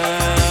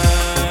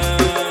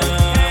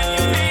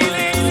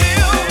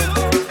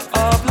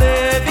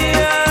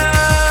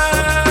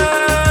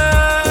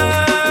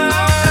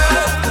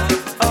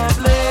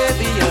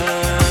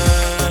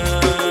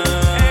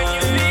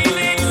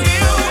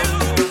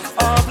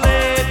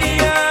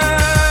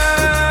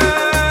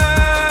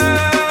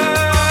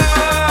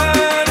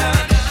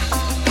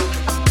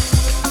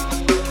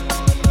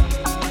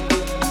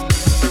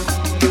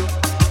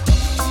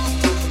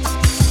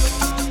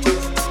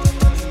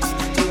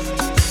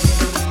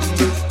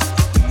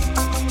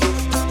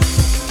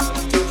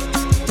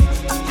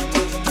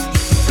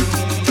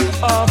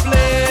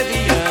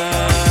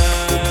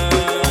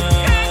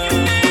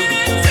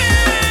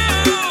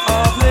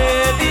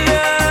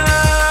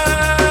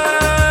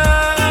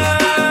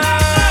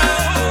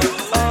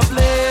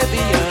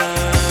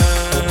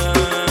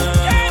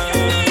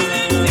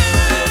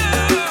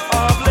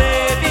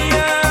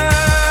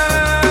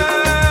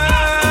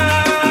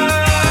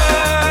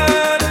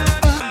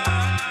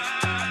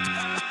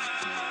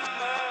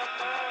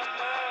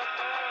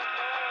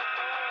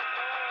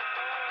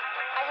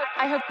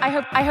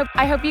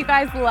 I hope you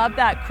guys love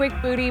that quick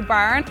booty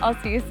burn. I'll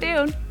see you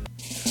soon.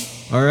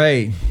 All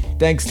right,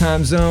 thanks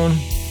Time Zone.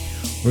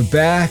 We're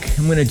back.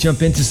 I'm gonna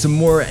jump into some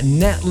more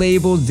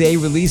Netlabel Day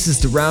releases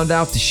to round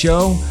out the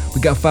show.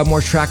 We got 5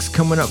 more tracks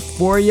coming up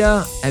for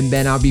you, and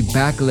then I'll be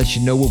back to let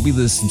you know what we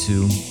listen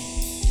to.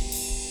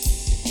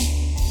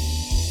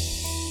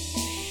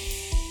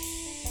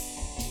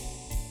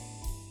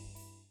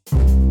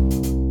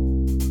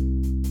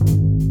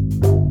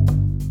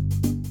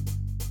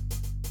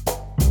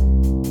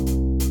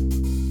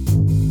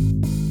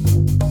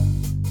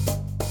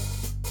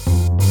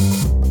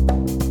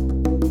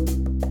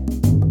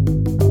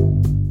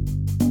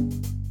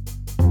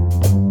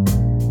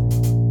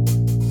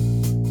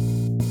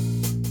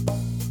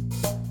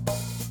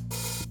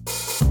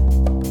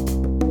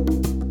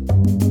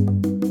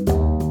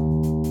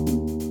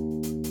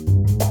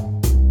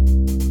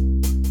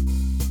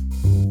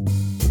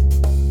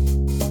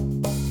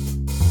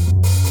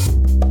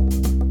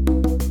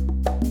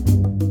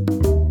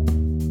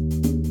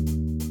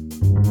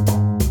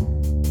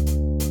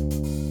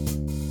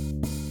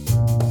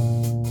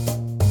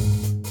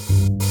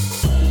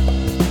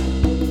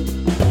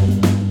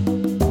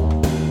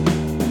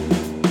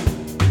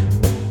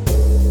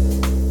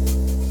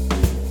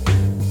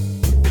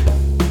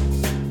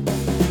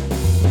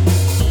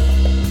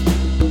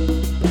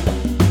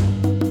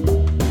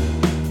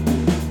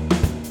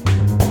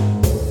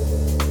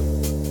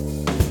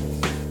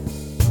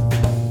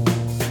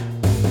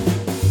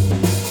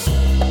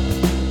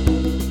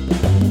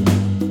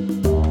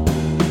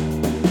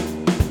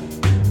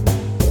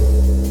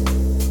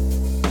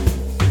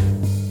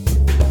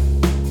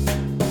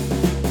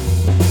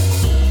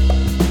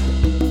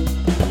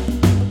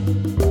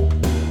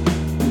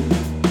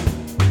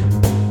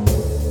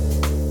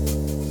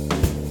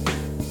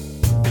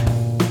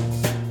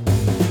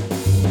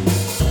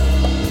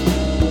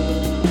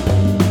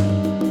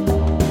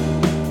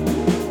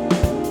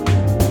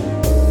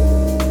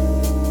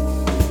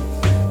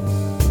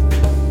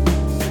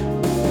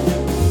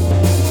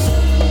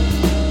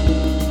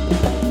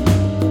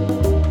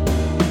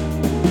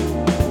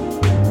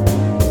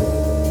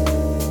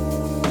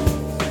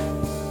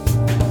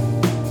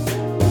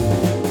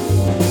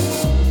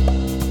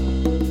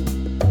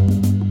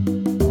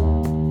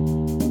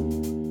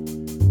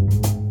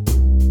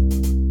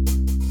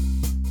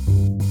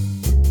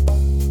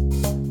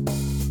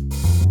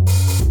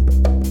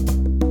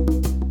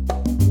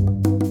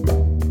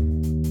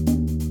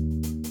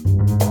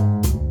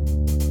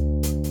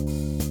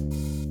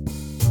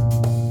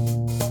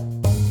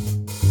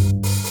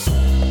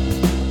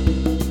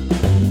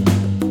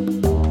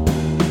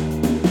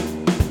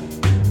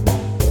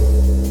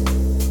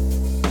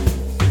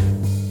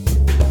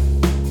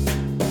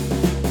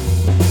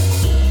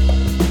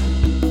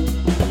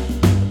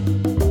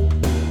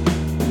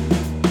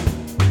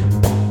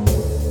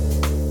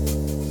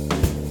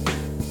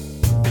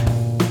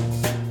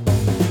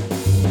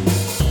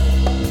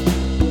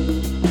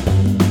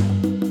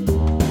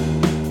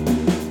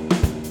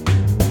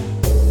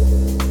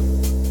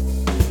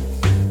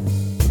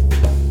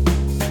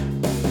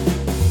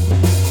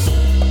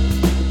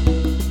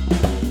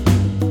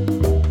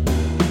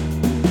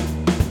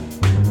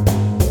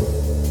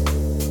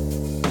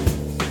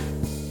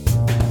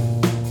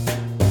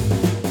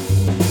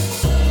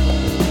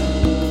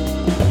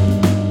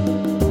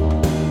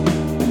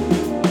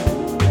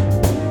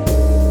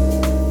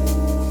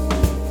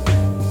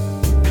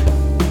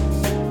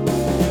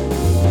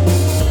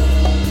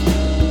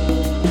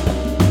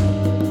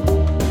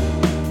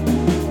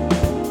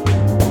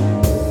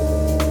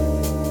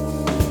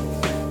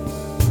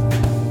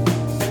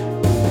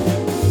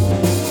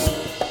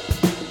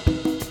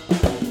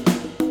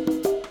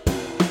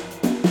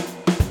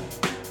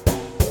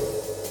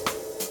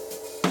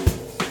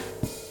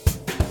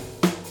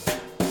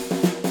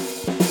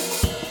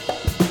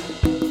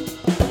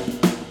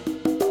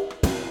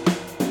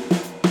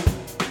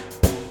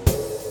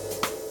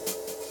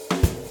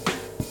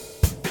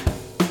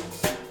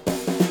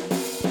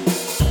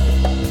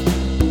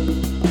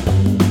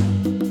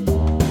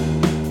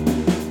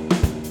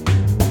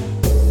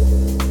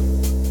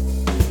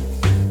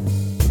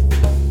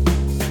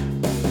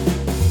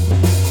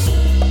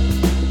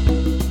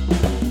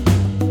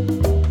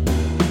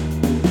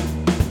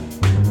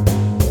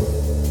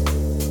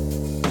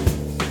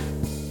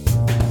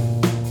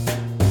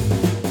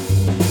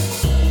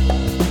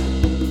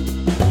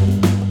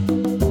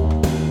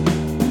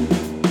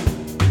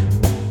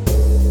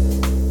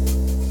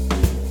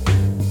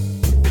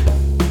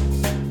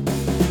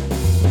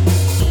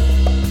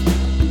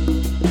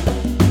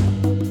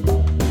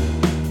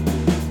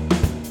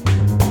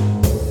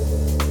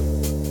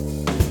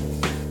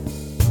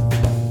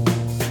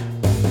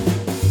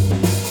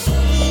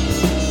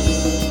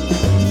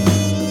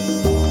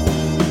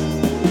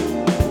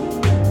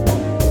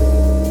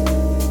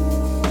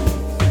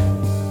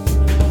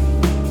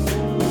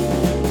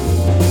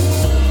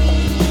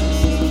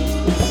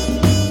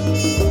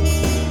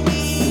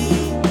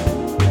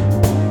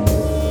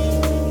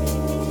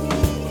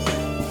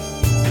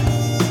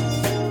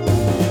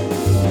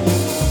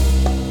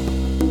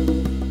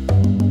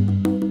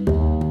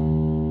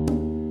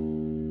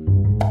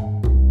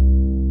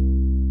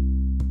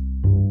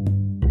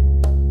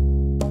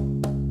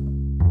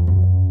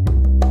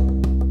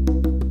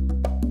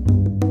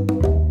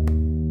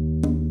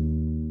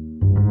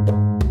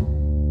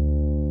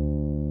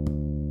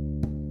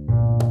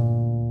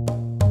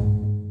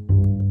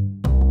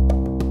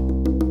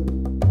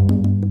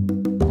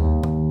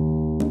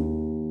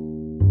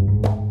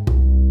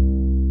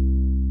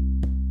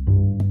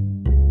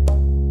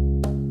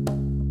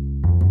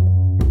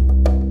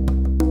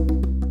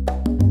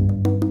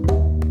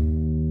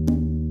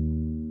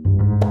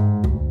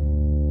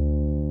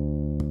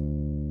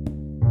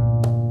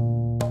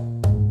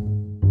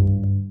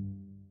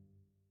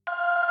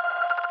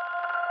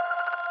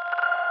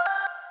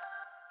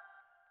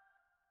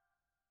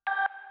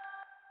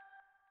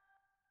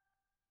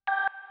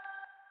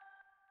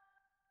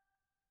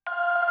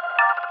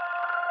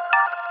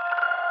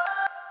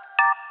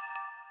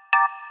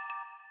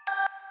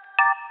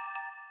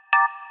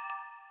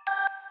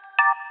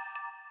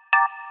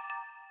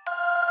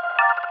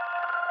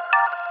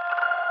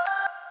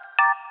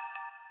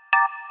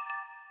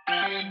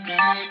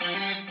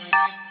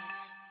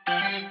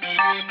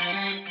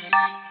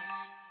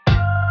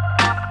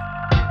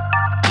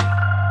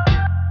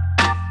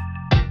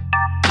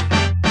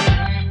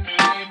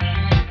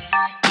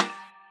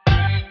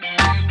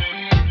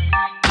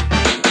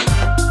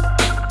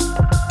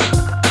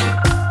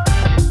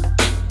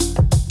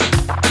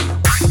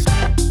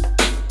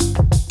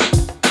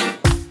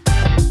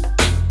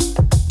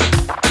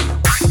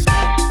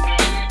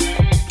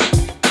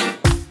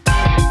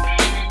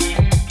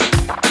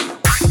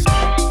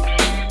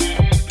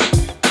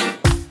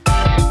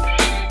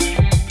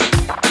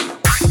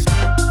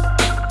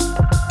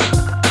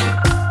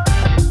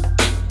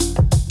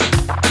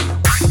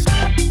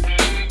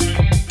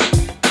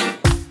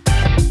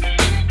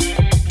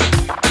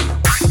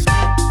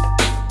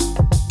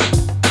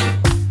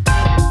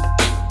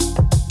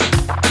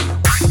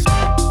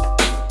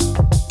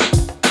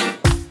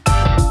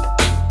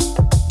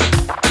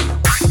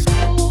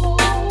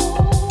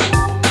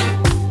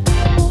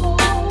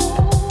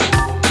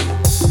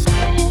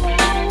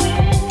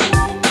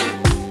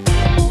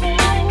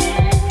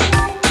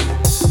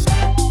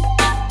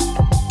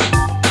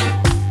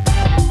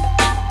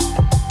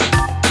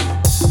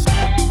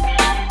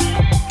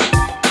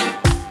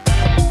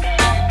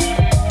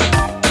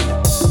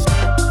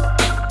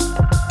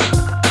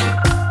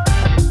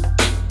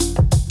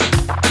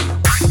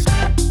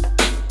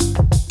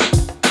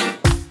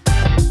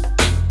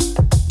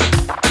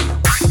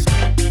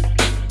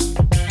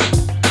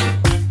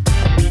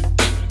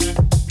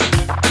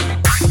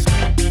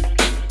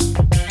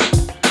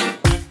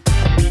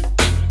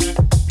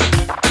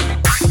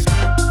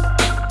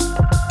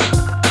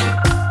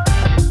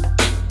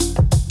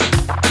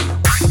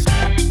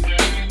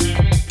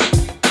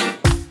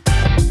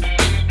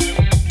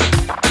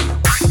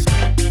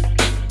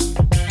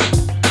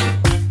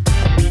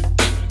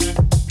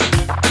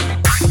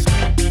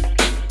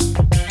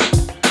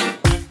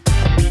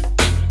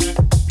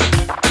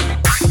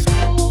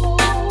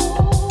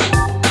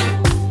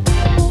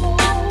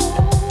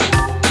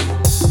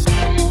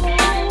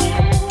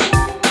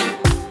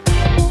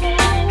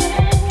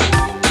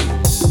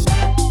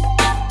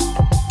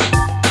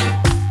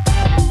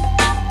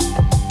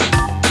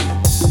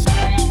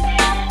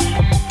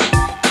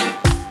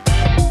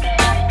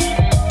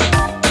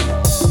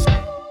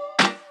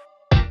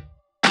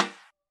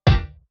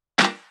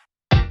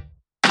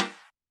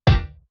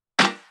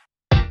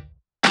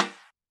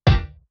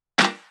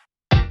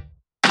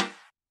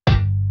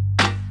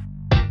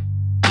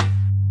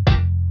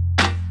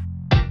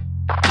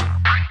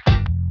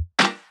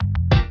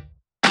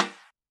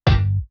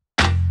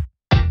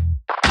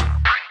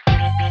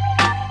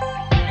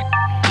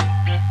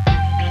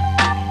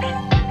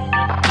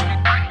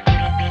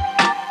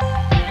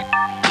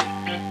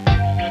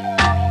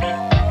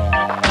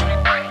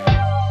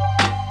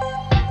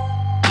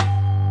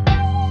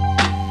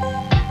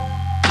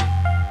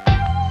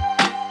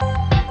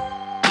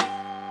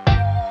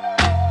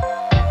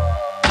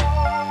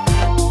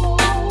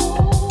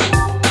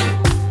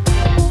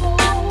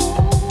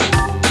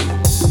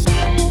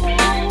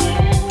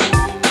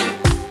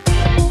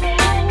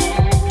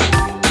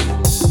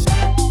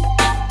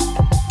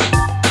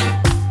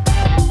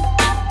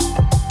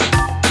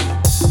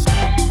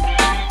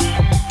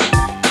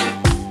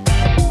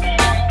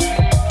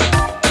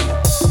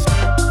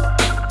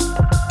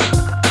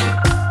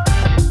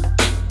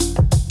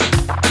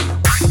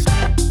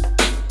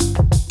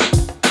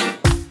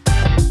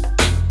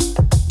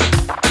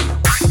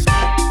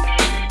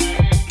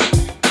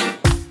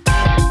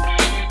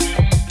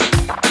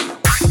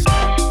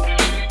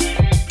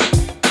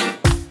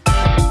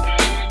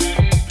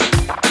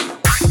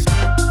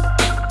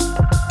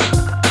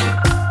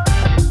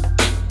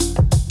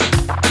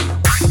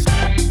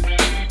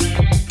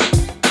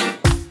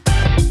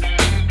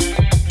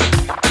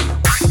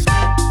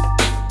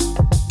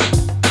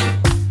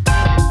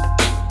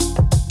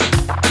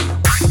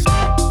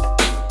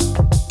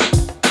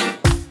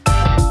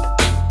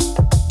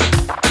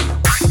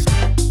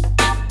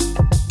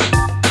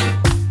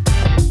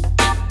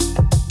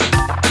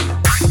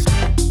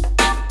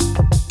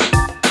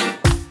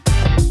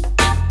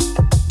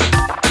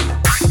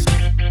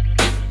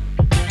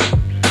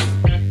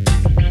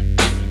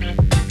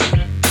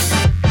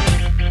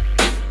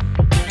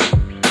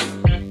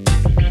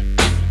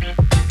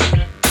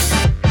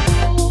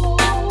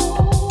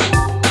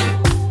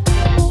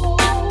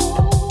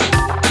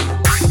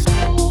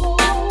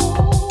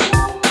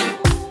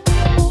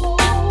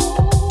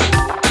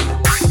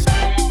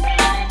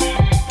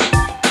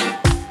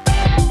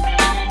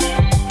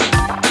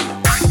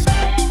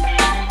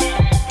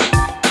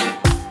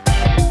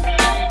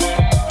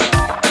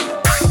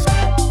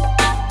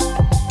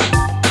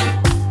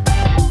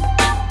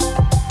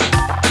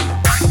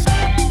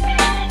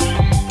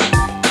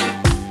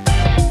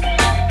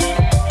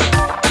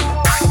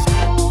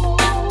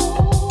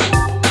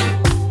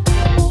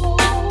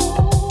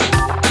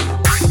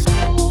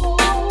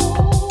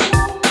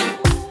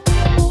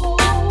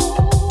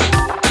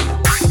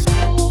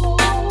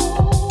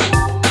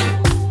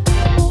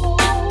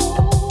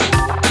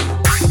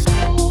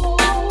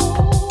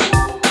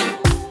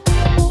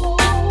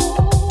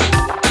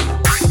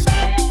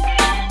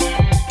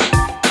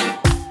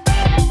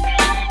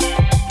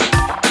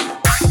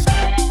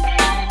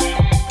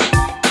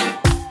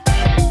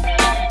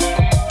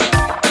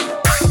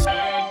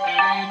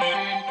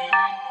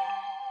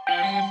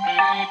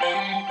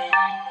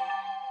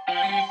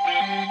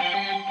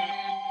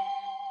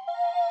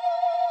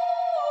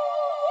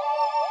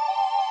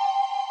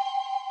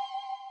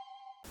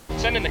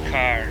 Send in the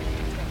car.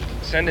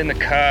 Send in the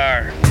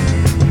car.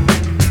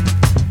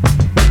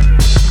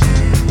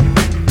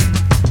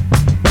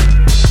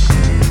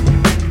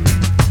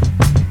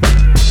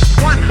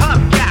 One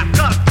hubcap,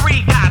 got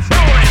 3 guys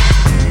snoring.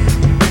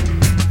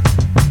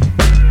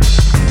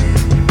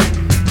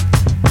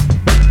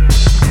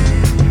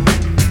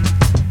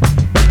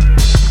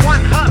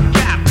 One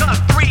hubcap, got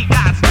 3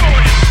 guys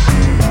snoring.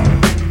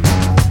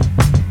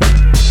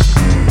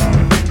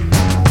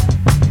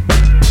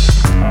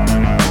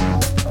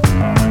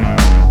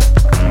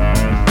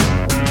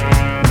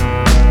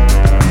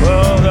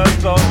 Well,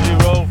 that's all she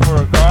wrote for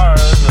a car.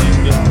 Like,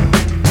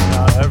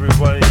 not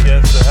everybody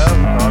gets to have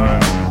a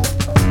car.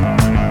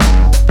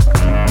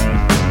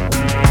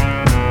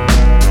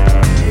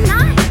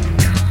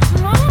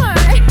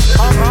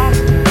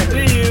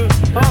 See you.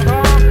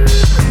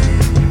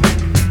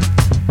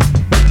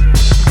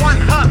 One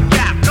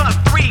hubcap, got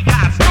 3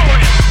 guys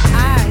snoring. I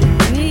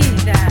need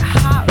that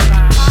hot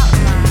rod.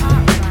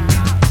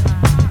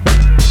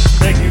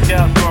 Take you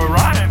down for a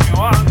ride if you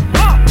want.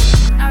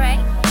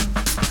 Alright.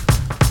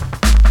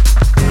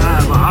 I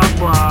have a hot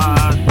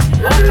rod.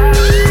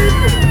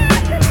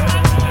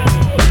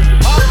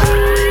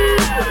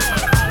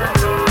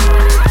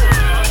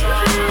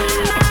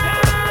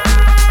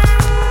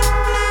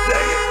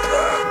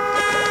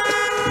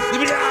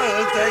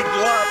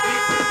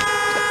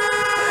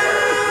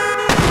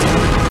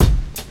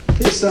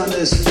 Piss on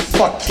this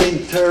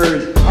fucking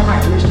turd.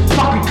 Alright, Mr.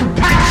 Fucking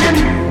Compassion!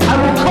 I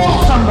will call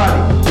somebody!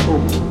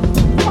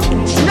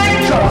 Fucking snake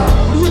killer!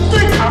 What do you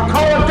think? I'll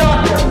call a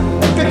doctor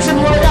and fix him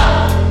right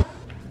up!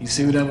 You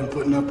see what I've been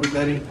putting up with,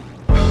 Eddie?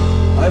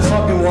 I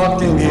fucking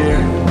walked in here.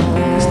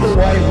 Mr.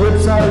 White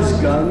whips out his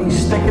gun.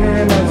 He's sticking it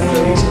in my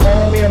face,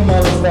 calling me a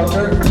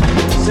motherfucker,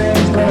 saying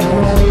he's gonna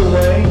blow me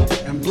away,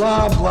 and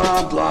blah,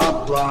 blah,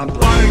 blah, blah, blah.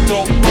 Body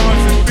don't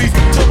runs and beats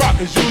to rock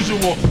as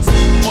usual.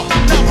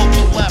 Now on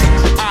the left,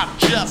 I'm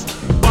just.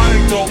 Body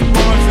don't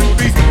runs and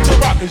beats to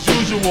rock as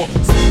usual.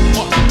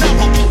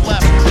 Now on the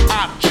left,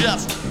 I'm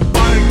just.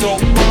 Body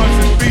don't runs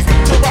and beats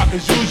to rock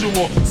as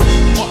usual.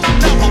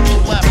 Now on the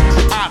left,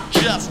 I'm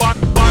just.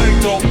 Body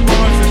don't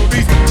runs and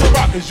beats to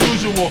rock as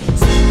usual.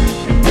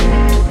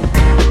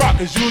 Rock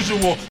as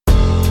usual.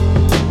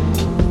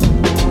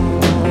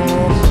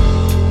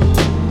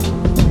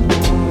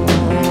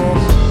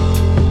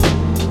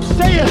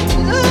 Say it!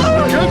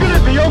 You're gonna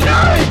be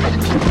okay!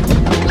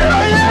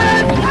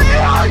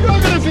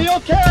 You're gonna be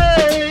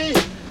okay!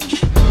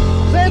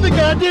 Say the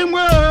goddamn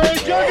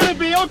words! You're gonna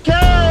be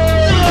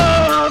okay!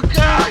 Oh,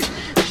 God!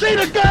 Say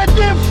the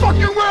goddamn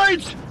fucking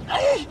words!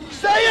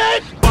 Say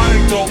it! Body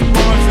don't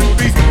runs and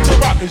beats to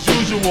rock as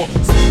usual.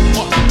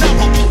 Now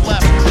on the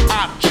left,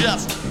 I'm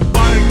just.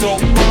 Body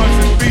don't runs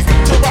and beats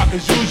to rock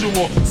as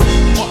usual.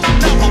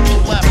 Now on the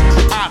left,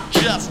 I'm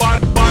just.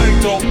 Body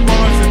don't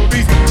runs and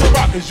beats to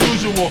rock as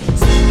usual.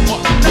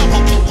 Now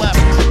on the left,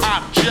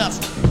 I'm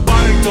just.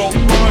 Body don't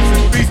runs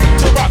and beats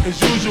to rock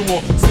as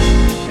usual.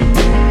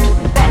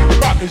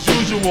 Rock as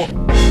usual.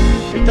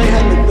 If they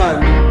hadn't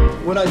done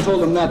what I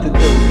told them not to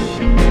do,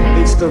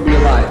 they'd still be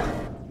alive.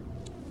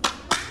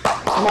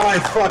 My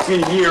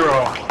fucking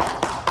hero.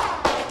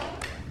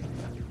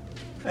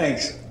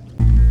 Thanks.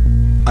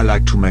 I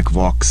like to make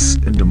walks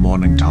in the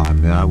morning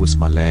time, yeah, with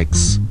my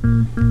legs.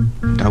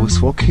 And I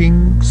was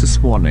walking this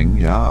morning,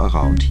 yeah,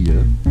 around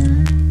here,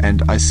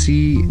 and I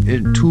see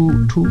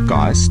two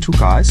guys.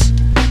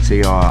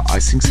 They are, I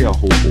think they are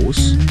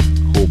hobos,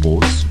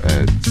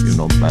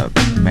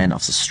 men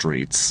of the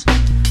streets.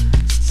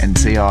 And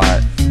they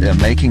are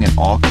making an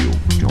argue,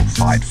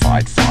 fight,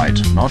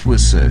 not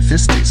with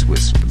fisties,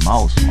 with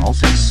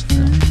mouthies,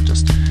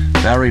 just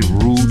very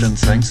rude and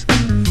things.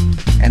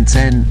 And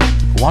then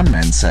one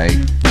man say,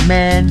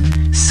 "Man,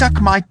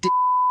 suck my dick."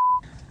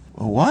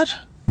 What?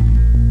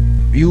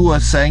 You are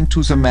saying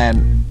to the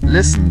man,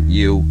 "Listen,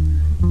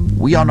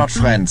 we are not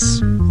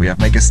friends. We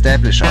have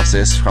established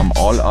this from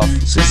all of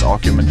this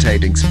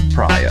argumentating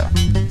prior.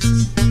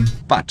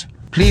 But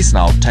please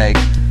now take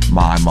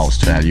my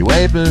most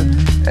valuable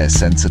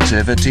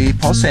sensitivity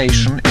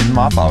possession in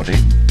my body.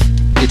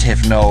 It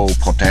have no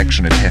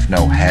protection, it have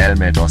no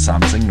helmet or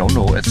something. No,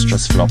 it's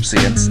just flopsy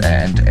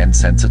and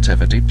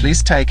sensitivity.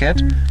 Please take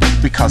it,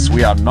 because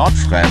we are not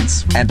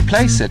friends, and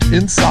place it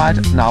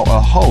inside now a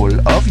hole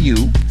of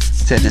you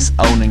that is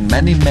owning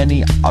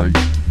many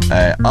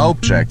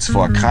objects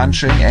for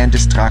crunching and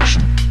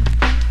destruction.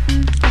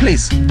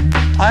 Please,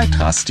 I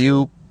trust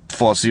you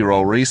for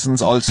 0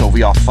 reasons. Also,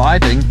 we are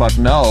fighting, but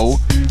no,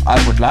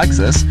 I would like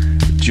this.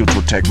 You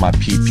to take my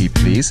pee-pee,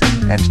 please,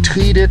 and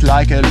treat it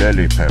like a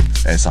lollipop,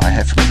 as I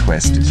have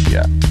requested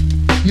here.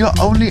 You're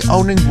only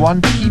owning 1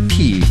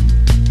 pee-pee.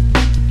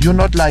 You're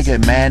not like a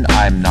man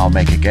I'm now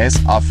make a guess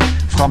of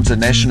from the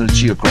National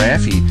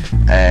Geography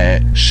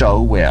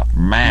show where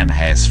man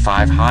has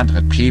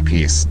 500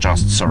 pee-pees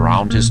just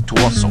surround his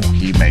torso.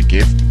 He may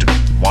give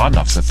one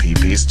of the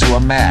peepees to a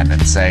man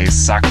and say,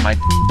 suck my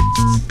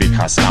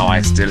because now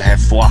I still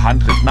have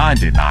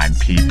 499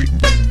 peeping.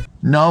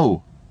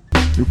 No,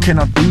 you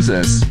cannot do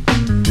this.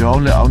 You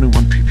only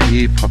want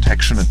PP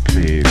protection,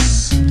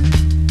 please.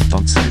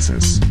 Don't say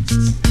this.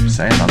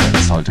 Say another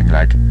insulting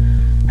like,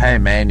 hey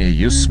man,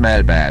 you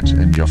smell bad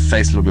and your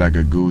face look like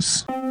a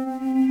goose.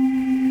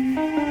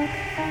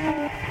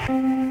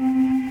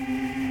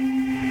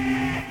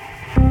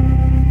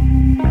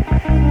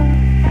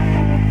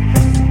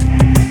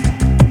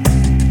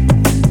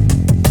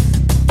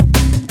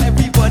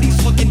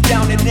 Everybody's looking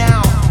down and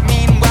out.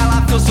 Meanwhile,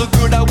 I feel so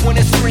good, I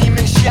wanna scream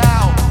and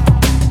shout.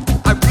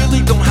 I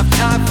really don't have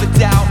time for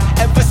doubt.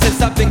 Ever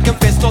since I've been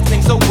convinced all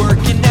things are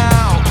working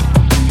out.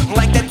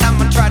 Like that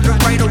time I tried to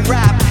write a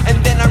rap, and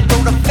then I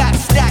wrote a fat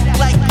stack.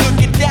 Like, look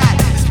at that.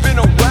 It's been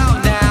a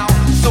while now,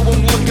 so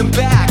I'm looking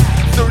back.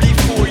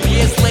 34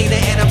 years later,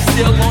 and I'm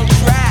still on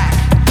track.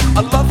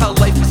 I love how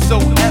life is so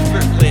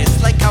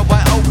effortless. Like how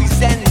I always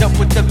end up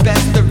with the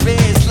best there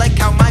is. Like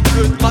how my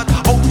good luck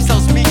always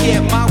helps me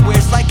get my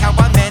wish. Like how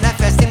I'm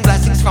manifesting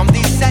blessings from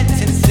these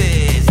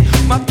sentences.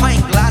 My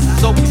pint glass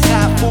is always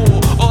half full,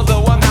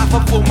 although I'm half a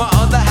fool, my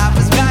other half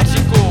is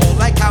magical.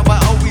 Like how I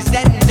always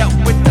end up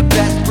with the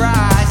best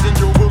prize, and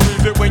you'll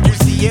believe it when you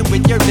see it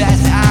with your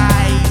best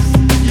eyes.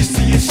 You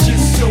see, it's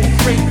just so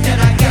great that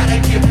I gotta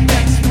give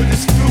thanks for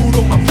this food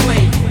on my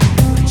plate.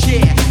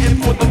 Yeah, and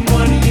for the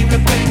money in the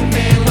bank,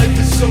 man, life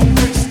is so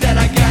rich that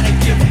I gotta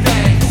give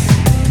thanks.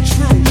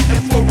 True,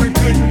 and for a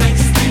good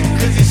night's sleep,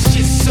 cause it's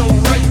just so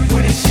right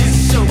when it's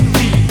just so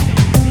deep.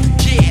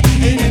 Yeah,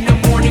 and in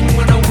the morning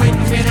when I wake,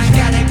 man, I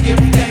gotta give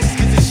thanks,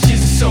 cause it's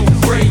just so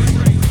great.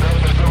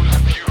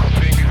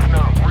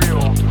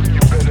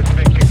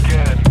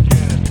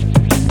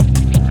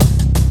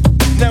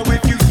 Now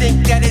if you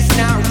think that it's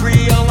not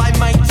real, I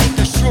might take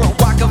a short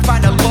walk and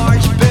find a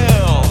large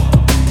bill.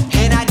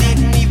 And I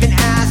didn't even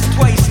ask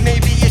twice,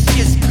 maybe it's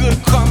just good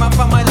karma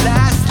from my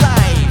last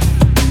life.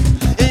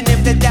 And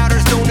if the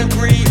doubters don't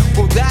agree,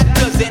 well that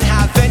doesn't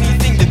have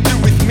anything to do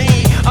with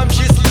me. I'm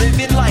just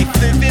living life,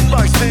 living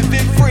large,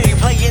 living free,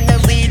 playing the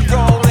lead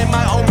role in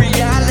my own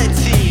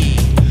reality.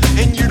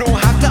 And you don't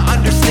have to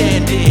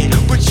understand it,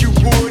 but you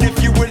would if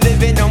you were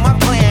living on my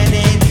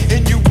planet.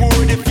 And you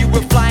would if you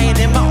were flying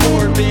in my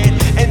orbit.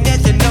 And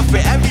there's enough for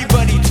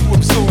everybody to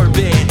absorb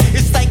it.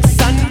 It's like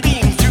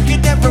sunbeams, you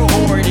could never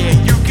hoard it.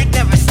 You could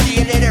never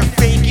steal it or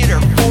fake it or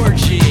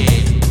forge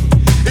it.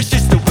 It's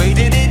just the way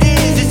that it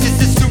is. It's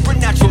just a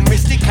supernatural,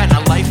 mystic kind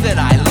of life that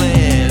I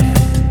live.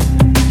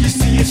 You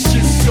see, it's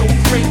just so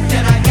great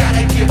that I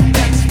gotta give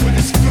thanks for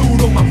this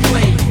food on my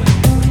plate.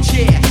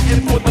 Yeah,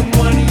 and for the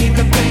money in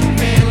the bank,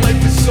 man,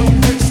 life is so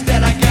rich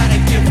that I gotta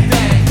give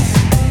thanks.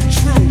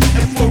 True,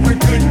 and for a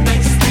good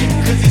night's sleep,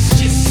 cause it's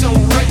just so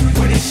right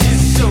when it's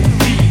just so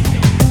deep.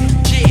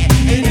 Yeah,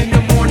 and in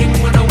the morning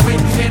when I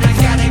wake, man, I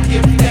gotta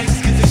give thanks,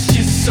 cause it's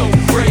just so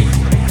great.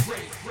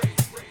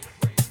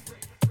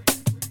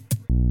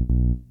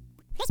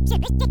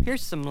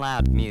 Here's some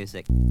loud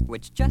music,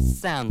 which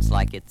just sounds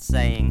like it's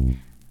saying,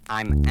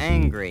 I'm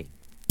angry.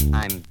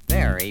 I'm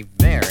very,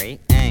 very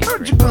angry.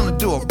 Heard you're gonna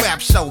do a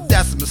rap show,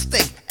 that's a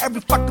mistake.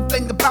 Every fucking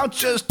thing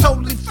about you is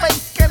totally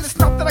fake. And it's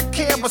not that I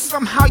care, but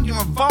somehow you're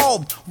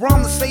involved. We're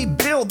on the same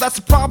bill, that's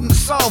a problem to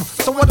solve.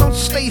 So why don't you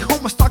stay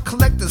home and start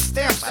collecting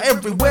stamps?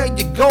 Everywhere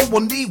you go,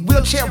 we'll need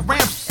wheelchair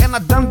ramps. And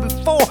I've done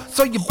before,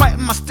 so you're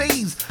biting my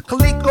stays.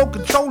 Coleco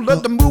controller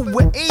to move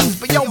with ease.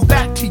 But yo,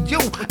 back to you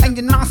and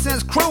your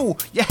nonsense crew.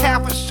 You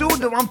have a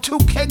shooter, I'm 2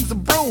 kegs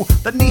of brew.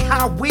 The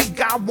knee-high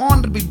weak, I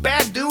want to be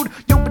bad, dude.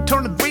 You be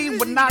turning green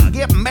when I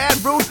get mad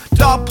rude.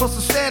 Dog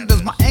pussy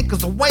Sanders, my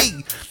anchors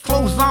away.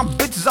 Clothes on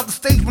bitches up the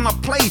stage when I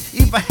play.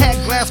 Even had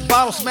glass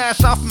bottles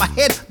smash off my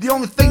head. The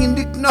only thing you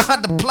need to know how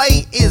to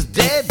play is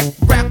dead.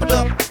 Wrap it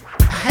up,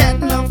 I had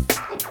enough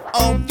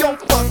of your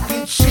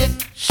fucking shit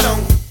show.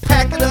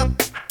 Pack it up,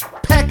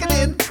 pack it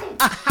in.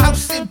 A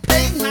house in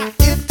pain, not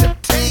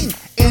entertain.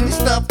 Any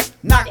stuff,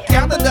 not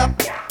gathered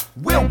up.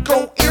 We'll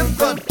go in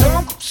the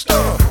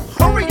dumpster.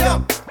 Hurry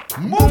up,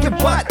 move your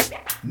butt.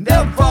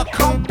 Never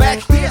come back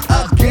here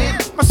again.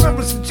 My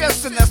servant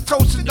suggesting that's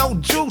toast and no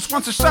juice.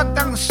 Once I shut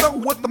down the show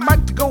with the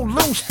mic to go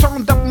loose.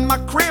 Turned up in my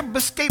crib,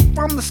 escape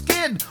from the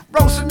skid.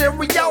 Roll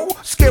scenario,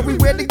 scary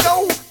where to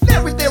go.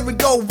 There we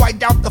go,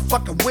 right out the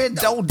fucking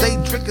window. Day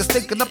drinking,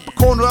 sticking up a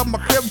corner of my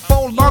crib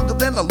for longer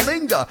than a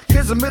linger.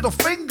 Here's a middle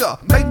finger,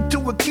 made into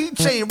a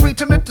keychain,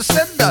 return it to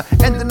sender.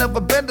 Ending of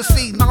a better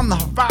scene on the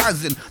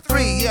horizon.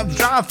 3 AM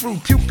drive-through,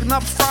 puking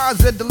up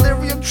fries and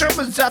delirium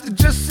tremors after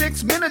just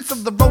 6 minutes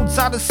of the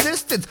roadside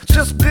assistance.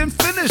 Just been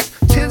finished,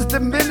 10's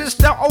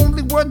diminished, now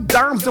only worth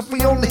dimes. If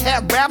we only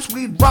had raps,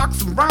 we'd rock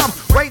some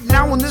rhymes. Right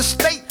now in this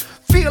state,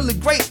 feeling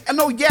great. And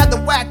oh yeah,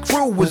 the whack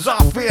crew was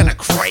off in a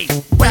crate.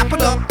 Wrap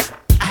it up,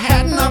 I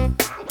had enough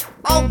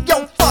of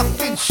your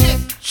fucking shit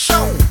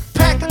show.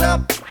 Pack it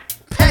up,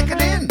 pack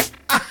it in.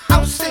 A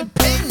house in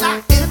pain,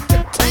 not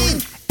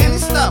entertain. Any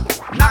stuff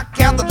not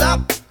gathered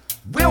up,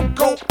 we'll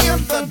go in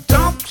the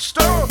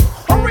dumpster.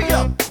 Hurry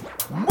up,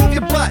 move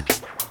your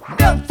butt.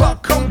 Never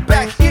come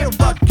back here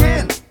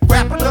again.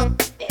 Wrap it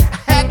up,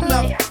 I had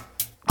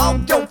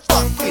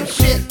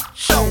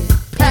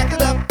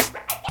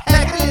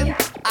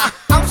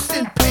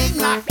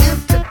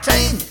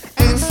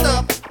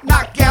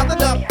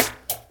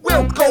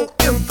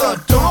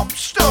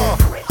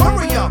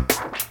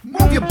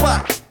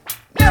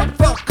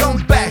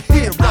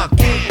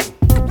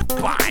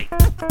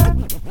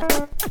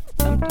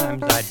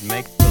Sometimes I'd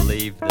make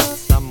believe that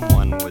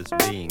someone was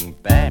being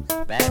bad,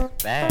 bad, bad,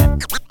 bad,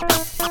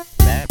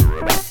 bad,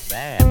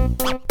 bad, bad,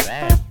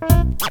 bad,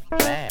 bad,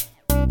 bad.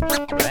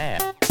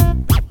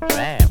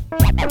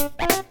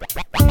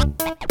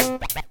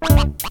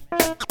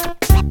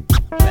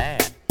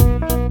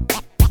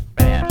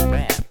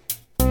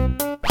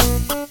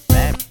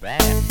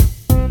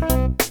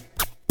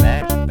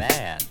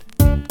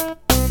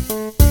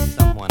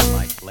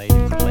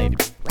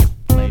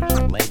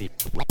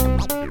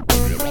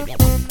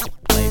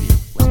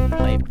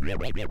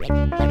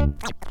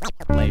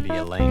 Lady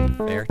Elaine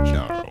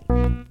Fairchild.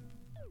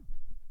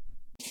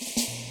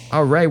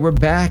 All right, we're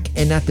back,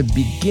 and at the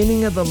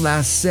beginning of the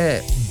last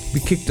set, we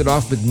kicked it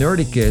off with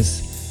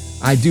Nerdicus,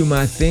 I Do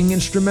My Thing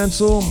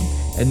instrumental,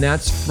 and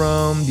that's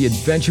from The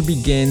Adventure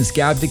Begins,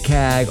 Gab de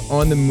Cag,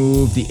 On the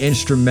Move, the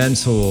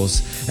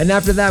instrumentals. And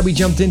after that, we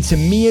jumped into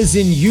Me As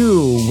In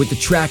You with the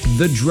track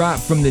The Drop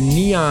from the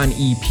Neon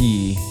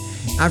EP.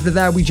 After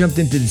that, we jumped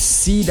into the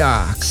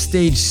C-Doc,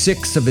 stage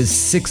 6 of his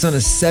 6 on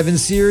a 7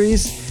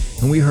 series,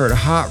 and we heard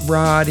Hot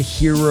Rod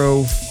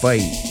Hero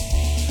Fight.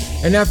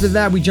 And after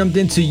that, we jumped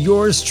into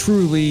yours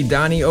truly,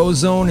 Donnie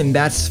Ozone, and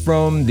that's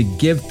from the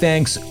Give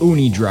Thanks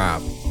Uni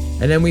Drop.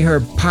 And then we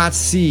heard Pot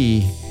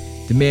C,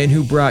 the man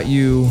who brought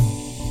you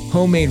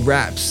Homemade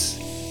Raps,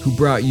 who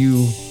brought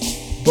you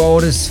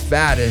Baldest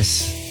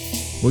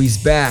Fattest. Well, he's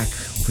back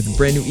with a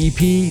brand new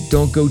EP,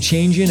 Don't Go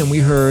Changin', and we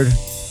heard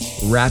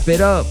Wrap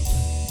It Up,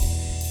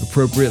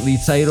 appropriately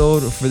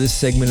titled for this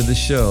segment of the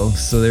show.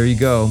 So there you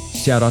go.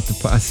 Shout out to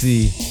Pot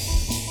C.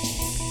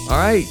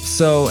 Alright,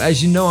 so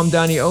as you know, I'm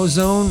Donnie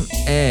Ozone,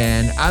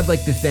 and I'd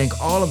like to thank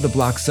all of the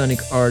Block Sonic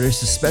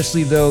artists,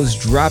 especially those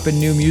dropping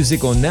new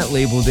music on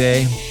Netlabel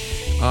Day.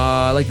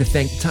 I'd like to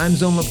thank Time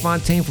Zone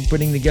LaFontaine for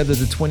putting together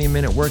the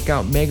 20-minute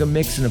workout mega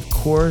mix, and of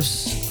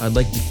course, I'd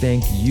like to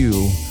thank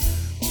you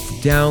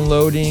for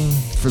downloading,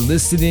 for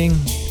listening,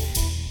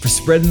 for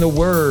spreading the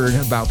word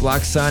about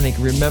Block Sonic.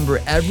 Remember,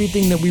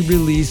 everything that we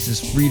release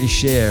is free to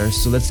share,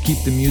 so let's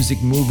keep the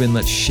music moving.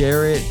 Let's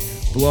share it,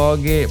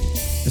 blog it,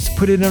 let's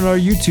put it on our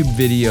YouTube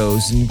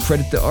videos and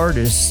credit the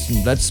artists.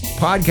 Let's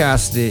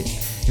podcast it.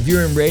 If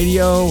you're in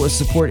radio, let's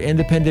support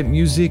independent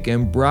music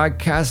and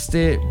broadcast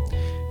it.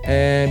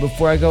 And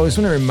before I go, I just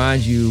want to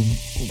remind you,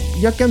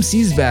 Yuck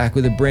MC's back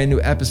with a brand new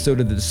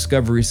episode of the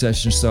Discovery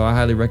Session, so I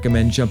highly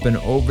recommend jumping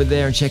over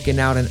there and checking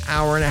out an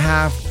hour and a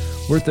half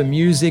worth of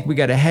music. We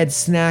got a head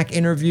snack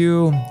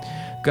interview,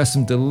 got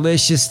some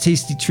delicious,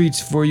 tasty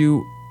treats for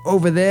you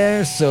over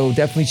there, so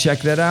definitely check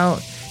that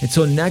out.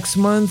 Until next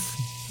month,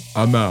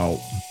 I'm out.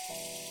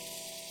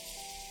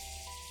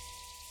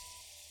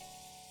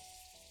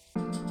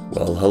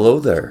 Well, hello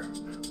there.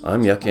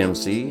 I'm Yuck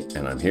MC,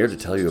 and I'm here to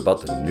tell you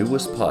about the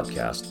newest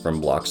podcast from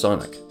Block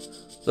Sonic,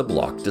 the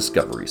Block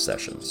Discovery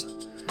Sessions.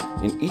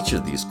 In each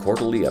of these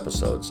quarterly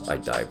episodes, I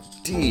dive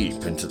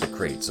deep into the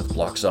crates of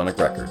Block Sonic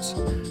records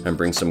and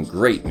bring some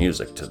great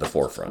music to the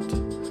forefront.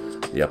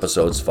 The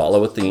episodes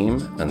follow a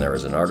theme, and there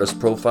is an artist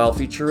profile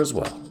feature as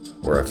well,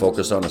 where I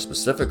focus on a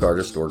specific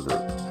artist or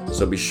group.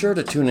 So be sure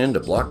to tune in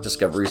to Block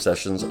Discovery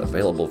Sessions,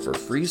 available for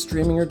free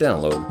streaming or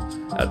download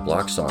at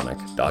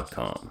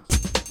blocksonic.com.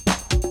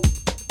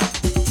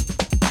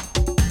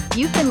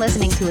 You've been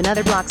listening to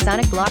another Block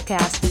Sonic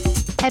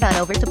Blockcast. Head on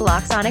over to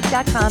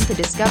blocksonic.com to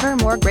discover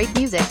more great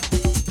music.